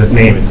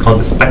name. It's called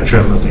the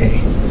spectrum of A.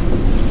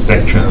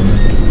 Spectrum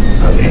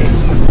of A.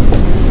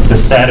 The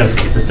set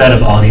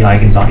of all the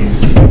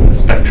eigenvalues. The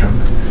spectrum.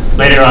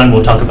 Later on,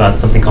 we'll talk about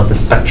something called the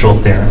spectral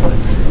theorem.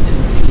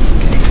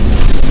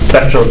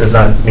 Spectral does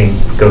not mean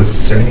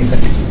ghosts or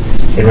anything.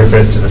 It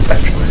refers to the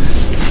spectrum.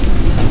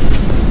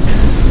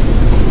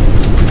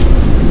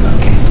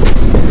 Okay.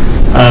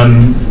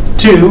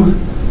 2,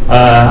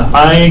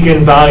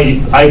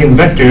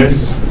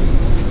 eigenvectors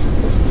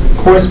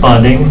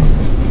corresponding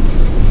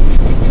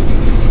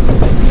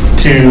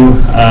to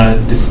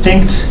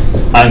distinct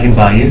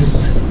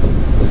eigenvalues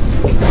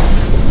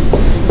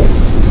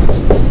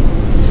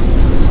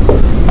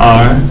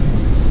are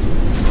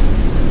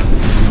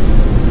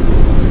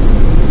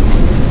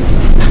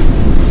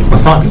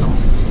orthogonal.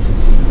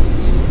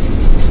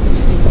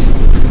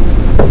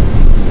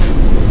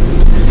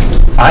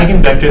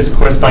 Eigenvectors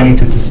corresponding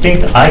to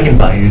distinct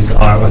eigenvalues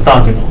are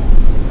orthogonal.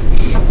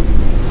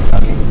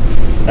 Okay.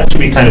 That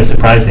should be kind of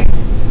surprising,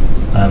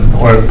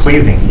 or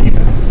pleasing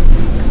even,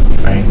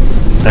 right?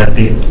 That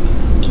the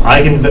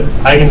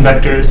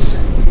eigenvectors,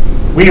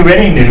 we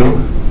already knew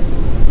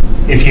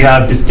if you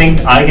have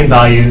distinct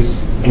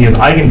eigenvalues and you have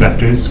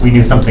eigenvectors, we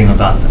knew something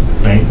about them,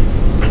 right?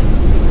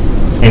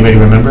 Anybody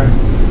remember?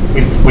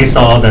 We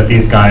saw that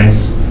these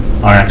guys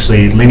are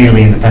actually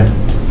linearly independent.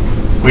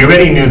 We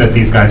already knew that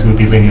these guys would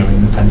be linearly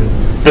independent,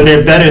 but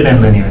they're better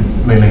than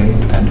linearly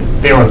independent.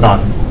 They're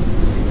orthogonal.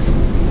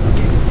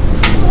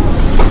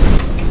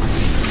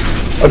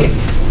 Okay,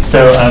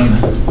 so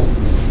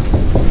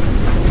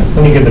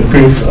let me give the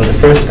proof of the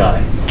first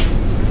guy.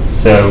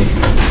 So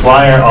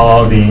why are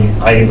all the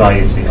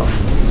eigenvalues real?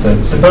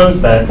 So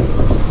suppose that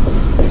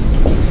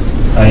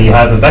you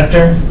have a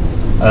vector.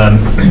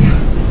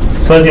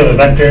 Suppose you have a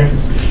vector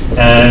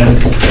and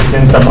it's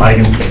in some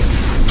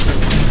eigenspace.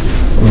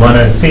 We want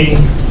to see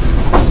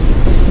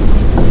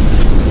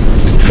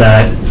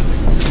that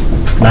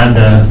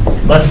lambda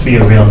must be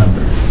a real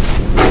number.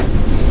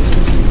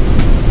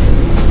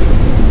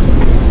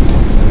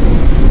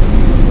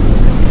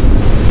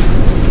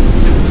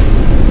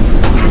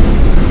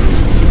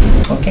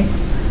 Okay,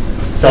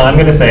 so I'm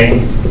going to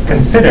say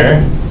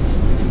consider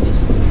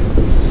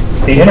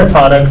the inner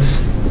product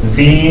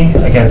V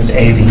against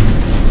AV.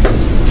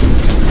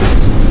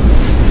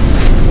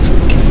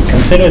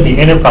 Consider the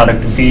inner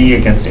product V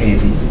against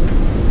AV.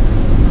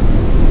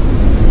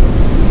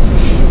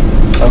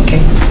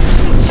 Okay,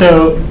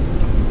 so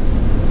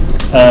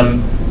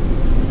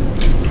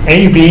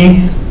AV,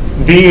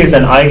 V is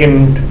an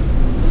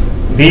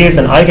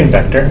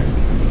eigenvector.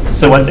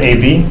 So what's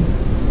AV?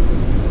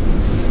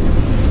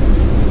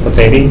 What's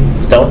AV,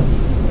 Stella?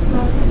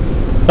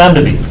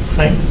 Lambda V,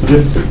 right? So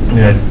this, I'm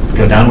going to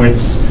go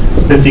downwards.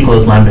 This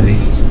equals lambda V,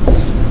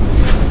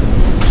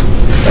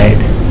 right?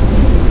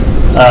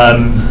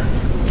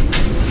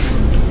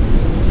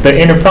 The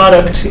inner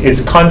product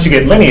is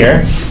conjugate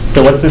linear,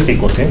 so what's this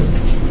equal to?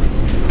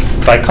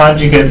 By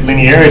conjugate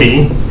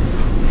linearity,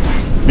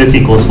 this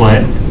equals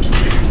what?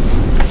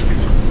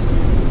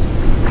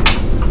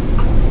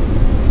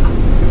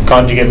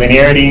 Conjugate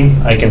linearity,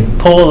 I can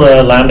pull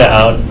the lambda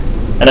out,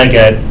 and I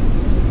get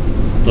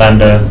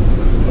lambda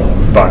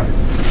bar.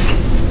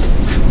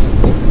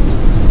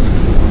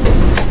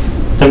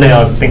 Someday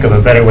I'll think of a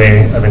better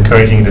way of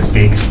encouraging you to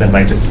speak than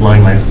by just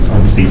slowing my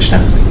own speech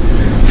down.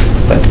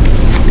 But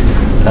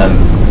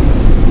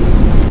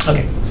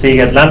okay, so you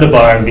get lambda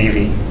bar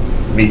V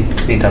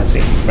times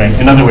V, right?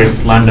 In other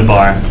words, lambda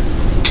bar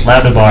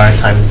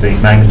times the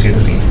magnitude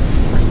of V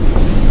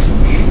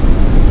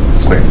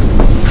squared.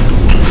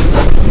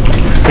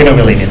 We don't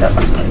really need that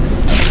last part.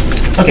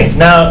 Okay,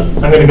 now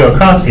I'm going to go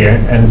across here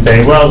and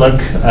say, well,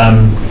 look,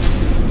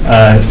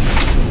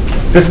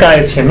 this guy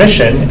is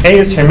Hermitian, A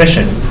is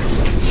Hermitian.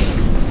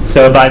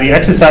 So by the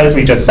exercise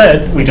we just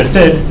did,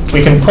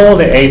 we can pull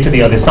the A to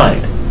the other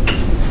side,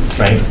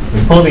 right?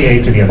 We pull the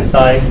A to the other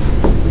side,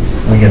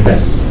 and we get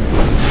this,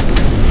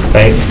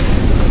 right?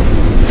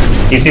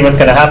 You see what's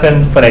going to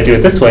happen when I do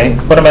it this way?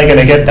 What am I going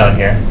to get down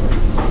here?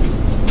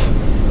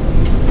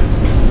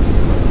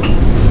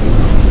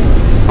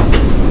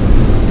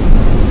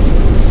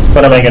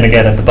 What am I going to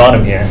get at the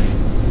bottom here?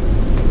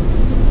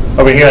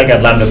 Over here I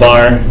got lambda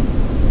bar,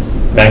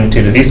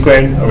 magnitude of v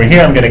squared. Over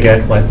here I'm going to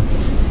get what?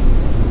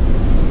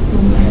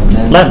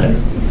 Lambda,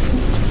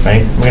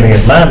 right? I'm going to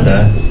get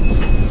lambda,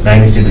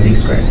 magnitude of v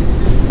squared,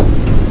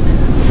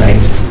 right?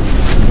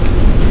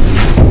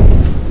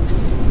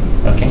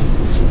 Okay.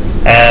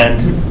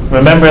 And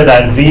remember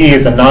that v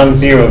is a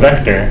non-zero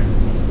vector,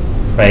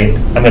 right?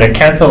 I'm going to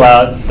cancel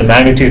out the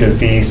magnitude of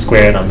v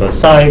squared on both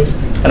sides,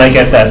 and I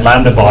get that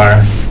lambda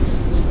bar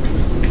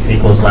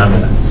equals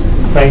lambda,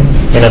 right?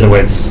 In other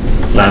words,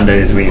 lambda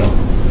is real.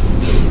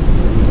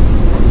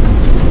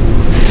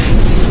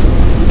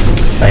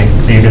 Right?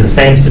 So you do the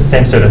same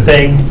sort of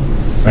thing,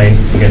 right?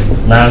 You get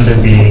lambda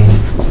v,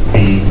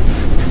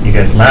 you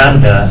get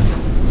lambda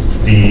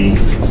v,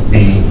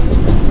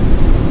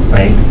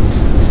 right?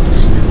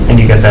 And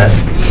you get that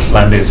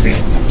lambda is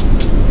real.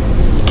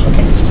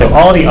 Okay, so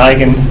all the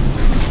eigen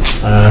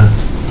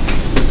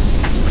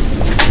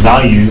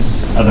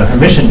values of a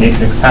Hermitian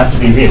matrix have to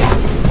be real.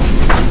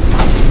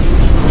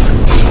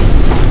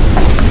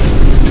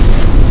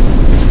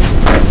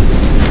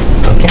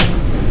 Okay.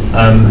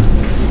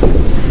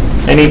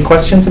 Any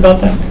questions about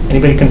that?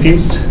 Anybody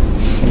confused?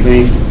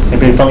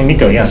 Anybody following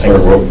Nico? Yeah,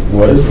 thanks. Sorry,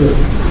 what is the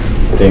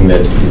thing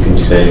that you can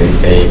say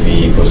AV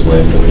equals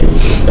lambda V?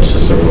 That's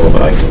just a rule of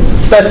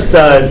eigenvalues.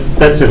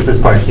 That's just this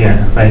part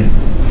here, right?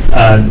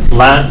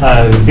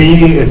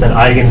 V is an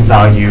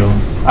eigenvalue.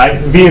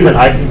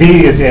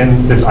 V is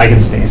in this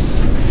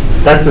eigenspace.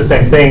 That's the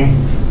same thing.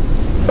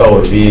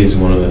 Oh, V is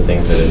one of the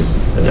things that is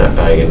an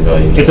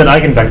eigenvalue. It's an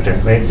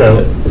eigenvector, right?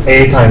 So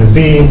A times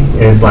V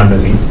is lambda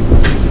V.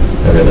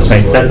 Okay,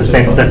 right. That's the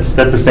same. That's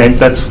the same.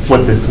 That's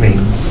what this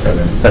means.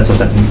 Okay. That's what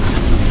that means.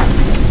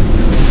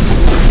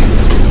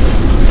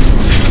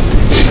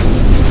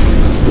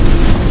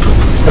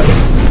 Okay.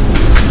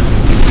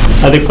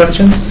 Other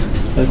questions?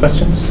 Other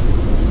questions?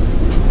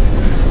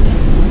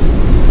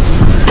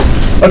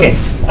 Okay.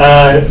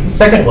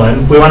 Second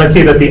one, we want to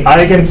see that the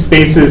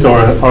eigenspaces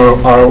are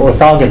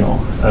orthogonal.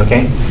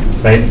 Okay.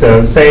 Right.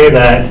 So say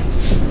that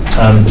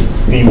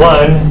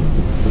V1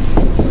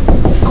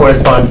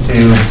 corresponds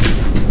to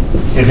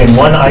is in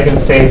one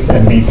eigenspace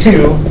and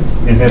V2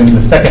 is in the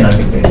second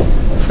eigenspace.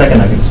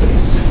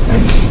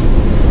 Right?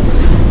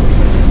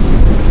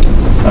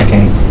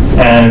 Okay,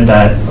 and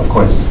of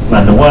course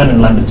lambda 1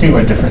 and lambda 2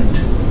 are different.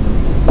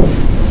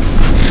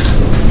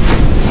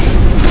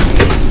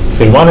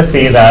 So you want to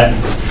see that,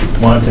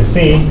 want to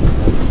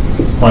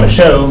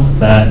show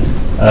that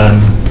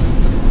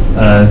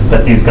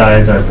that these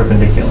guys are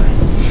perpendicular.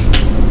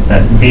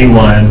 That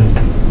V1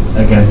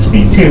 against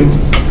V2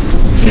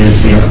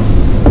 is 0.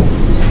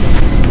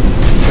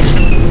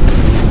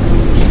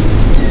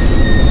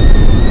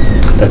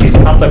 That these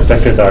complex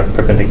vectors are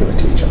perpendicular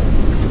to each other.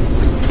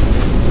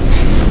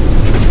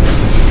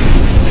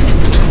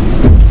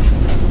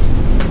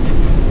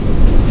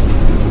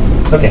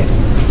 Okay,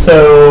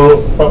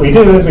 so what we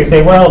do is we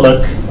say, well,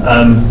 look,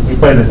 we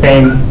play the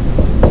same,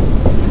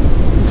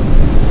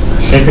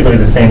 basically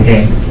the same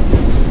game,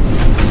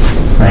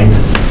 right?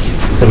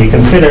 So we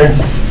consider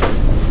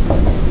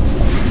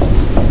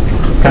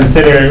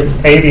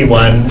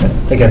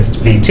AV1 against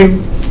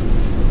V2.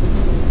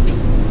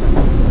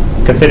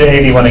 Consider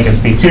AV1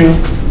 against V2.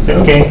 Say,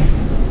 okay,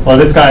 well,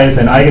 this guy is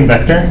an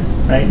eigenvector,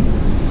 right?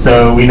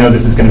 So we know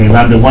this is going to be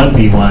lambda 1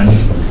 V1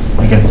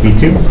 against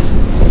V2.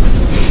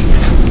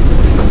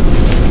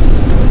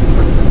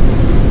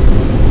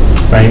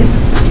 Right?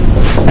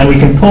 And we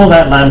can pull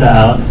that lambda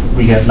out.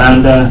 We get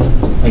lambda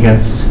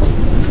against,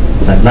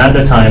 so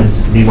lambda times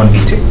V1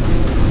 V2.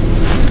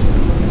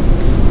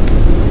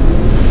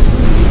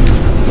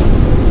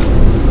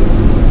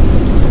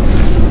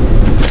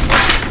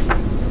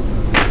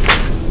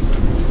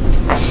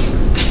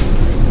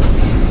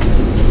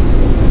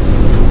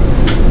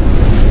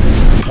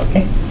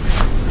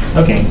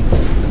 Okay.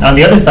 On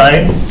the other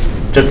side,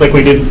 just like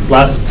we did in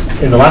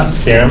the last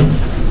theorem,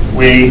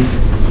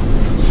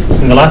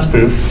 in the last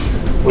proof,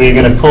 we're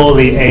going to pull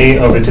the A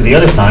over to the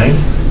other side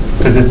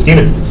because it's it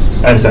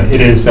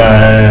is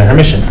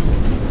Hermitian.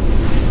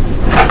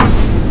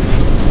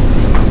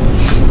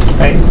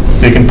 Right?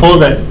 So you can pull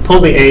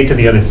the A to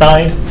the other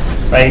side,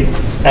 right?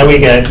 And we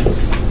get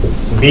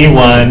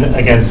V1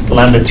 against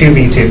lambda 2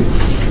 V2.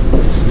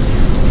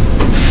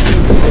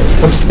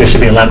 Oops, there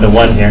should be a lambda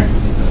 1 here.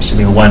 There should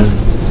be a 1.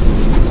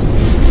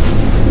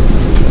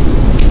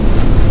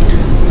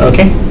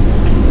 Okay.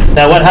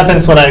 Now what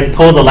happens when I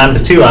pull the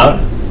lambda 2 out?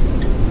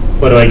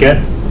 What do I get?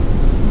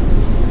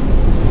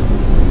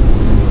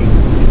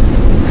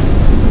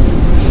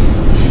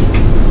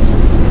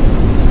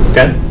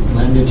 Okay.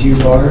 Lambda 2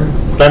 bar.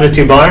 Lambda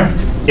 2 bar,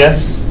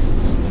 yes.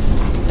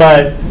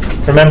 But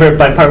remember,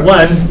 by part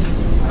 1,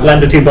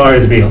 lambda 2 bar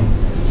is real.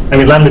 I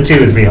mean, lambda 2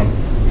 is real.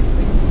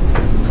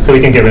 So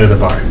we can get rid of the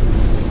bar.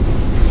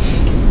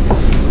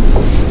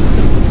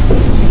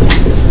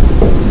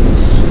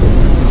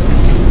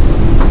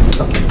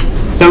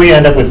 So we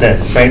end up with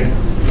this, right?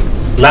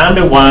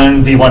 Lambda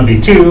 1 v1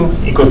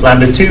 v2 equals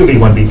lambda 2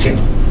 v1 v2.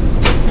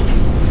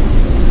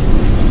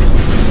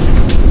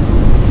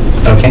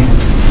 Okay?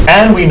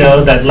 And we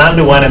know that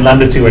lambda 1 and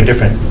lambda 2 are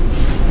different.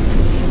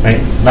 Right?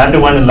 Lambda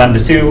 1 and lambda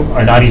 2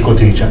 are not equal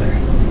to each other.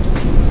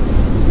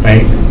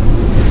 Right?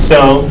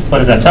 So what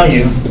does that tell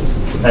you?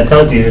 That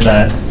tells you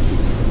that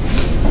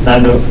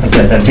that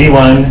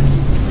v1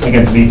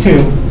 against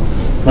v2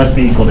 must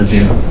be equal to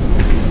 0.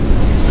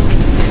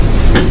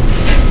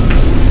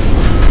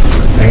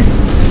 Right?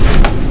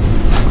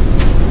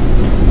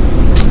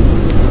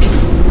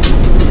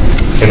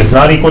 If it's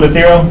not equal to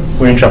 0,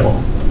 we're in trouble.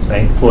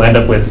 Right? We'll end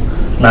up with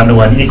lambda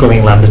 1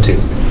 equaling lambda 2.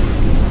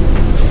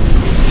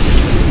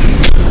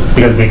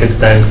 Because we could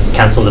then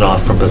cancel it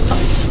off from both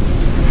sides.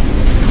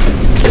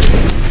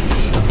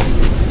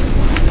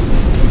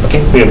 Okay,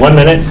 we have 1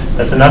 minute.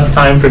 That's enough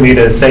time for me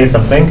to say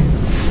something.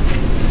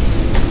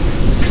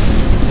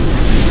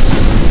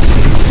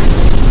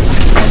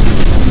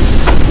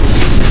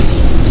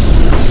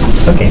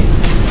 Okay,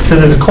 so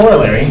there's a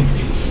corollary.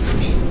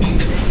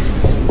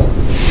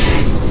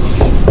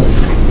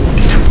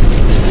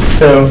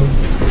 So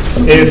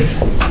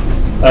if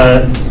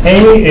A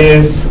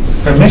is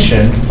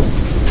Hermitian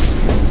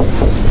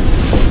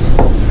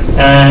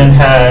and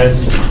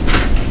has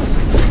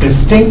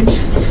distinct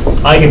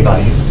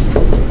eigenvalues,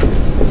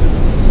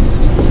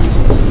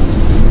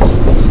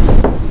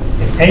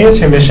 if A is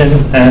Hermitian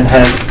and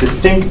has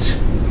distinct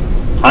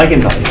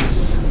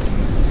eigenvalues,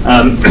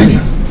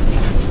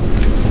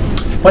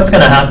 what's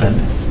going to happen?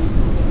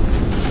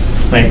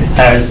 Right,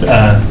 has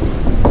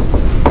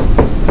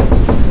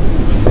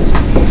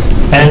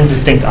n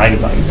distinct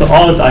eigenvalues. So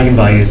all its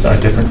eigenvalues are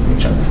different from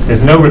each other.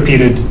 There's no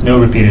repeated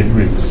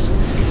roots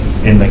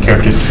in the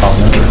characteristic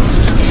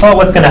polynomial. Well,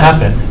 what's going to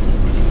happen?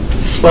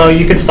 Well,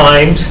 you could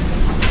find,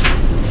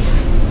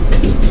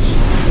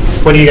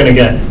 what are you going to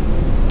get?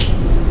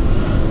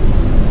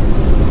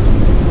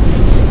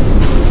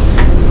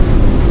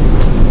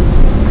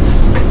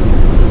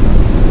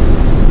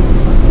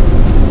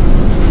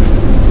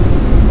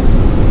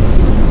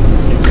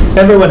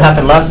 Remember what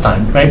happened last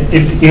time, right?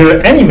 If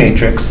your any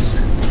matrix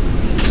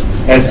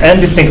has n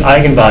distinct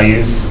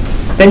eigenvalues,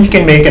 then you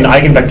can make an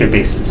eigenvector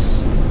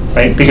basis,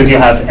 right? Because you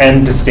have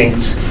n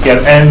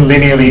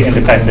linearly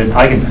independent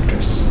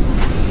eigenvectors.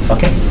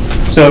 Okay?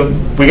 So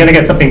we're going to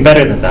get something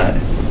better than that.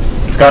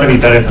 It's got to be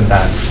better than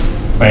that,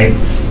 right?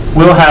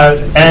 We'll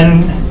have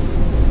n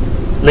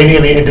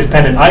linearly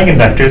independent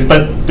eigenvectors,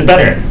 but the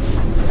better.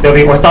 They'll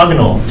be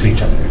orthogonal to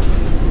each other.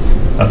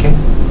 Okay?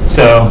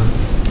 So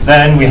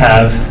then we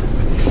have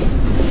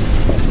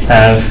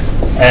n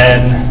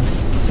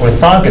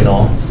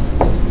orthogonal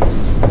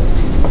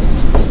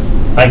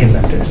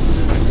eigenvectors.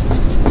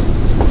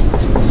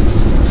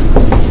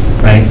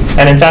 Right?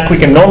 And in fact, we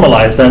can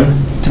normalize them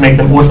to make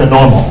them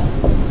orthonormal.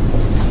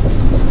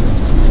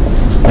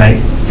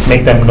 Right?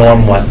 Make them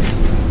norm 1.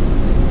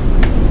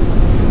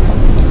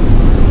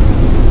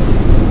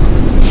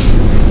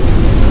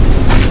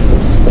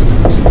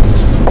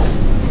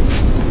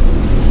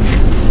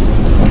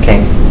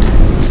 Okay.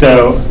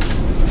 So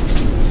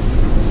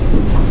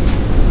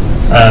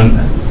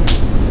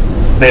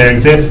there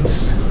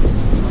exists,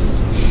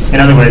 in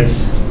other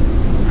words,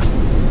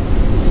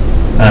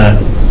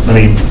 let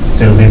me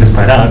sort of leave this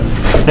part out.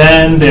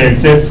 Then there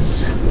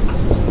exists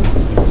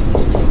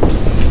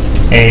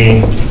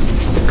a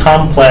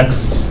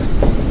complex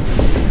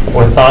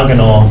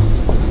orthogonal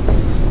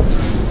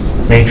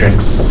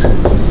matrix,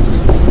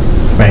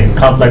 right?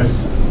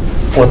 Complex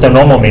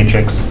orthonormal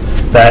matrix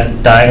that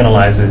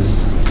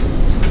diagonalizes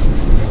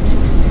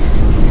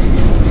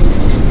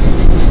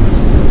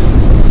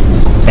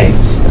A.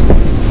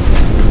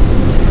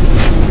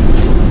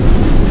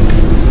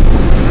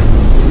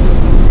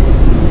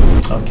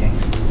 Okay,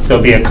 so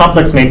it'll be a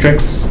complex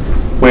matrix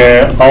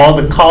where all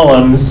the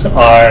columns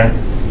are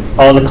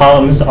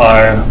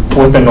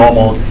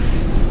orthonormal.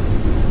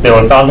 They're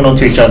orthogonal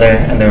to each other,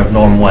 and they're of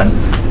norm 1.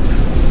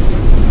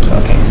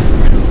 Okay.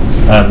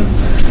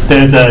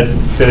 There's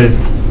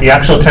the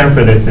actual term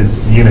for this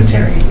is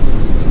unitary.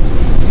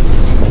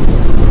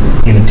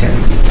 Unitary.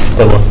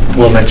 But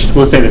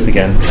we'll say this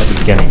again at the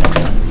beginning next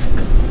time.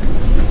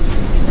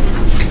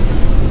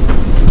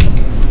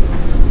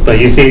 But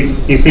you see,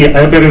 I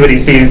hope everybody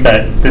sees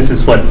that this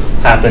is what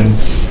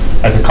happens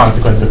as a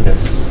consequence of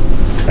this.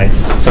 Right?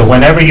 So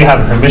whenever you have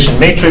a Hermitian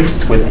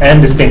matrix with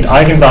n distinct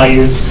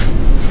eigenvalues,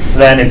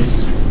 then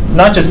it's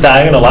not just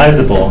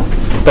diagonalizable,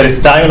 but it's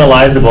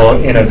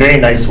diagonalizable in a very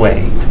nice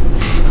way.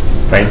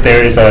 Right?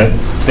 There is a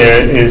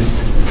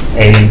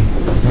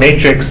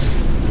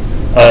matrix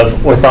of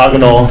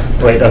orthogonal,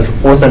 right, of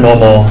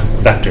orthonormal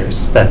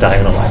vectors that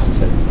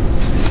diagonalizes it.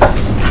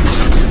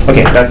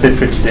 Okay, that's it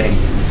for today.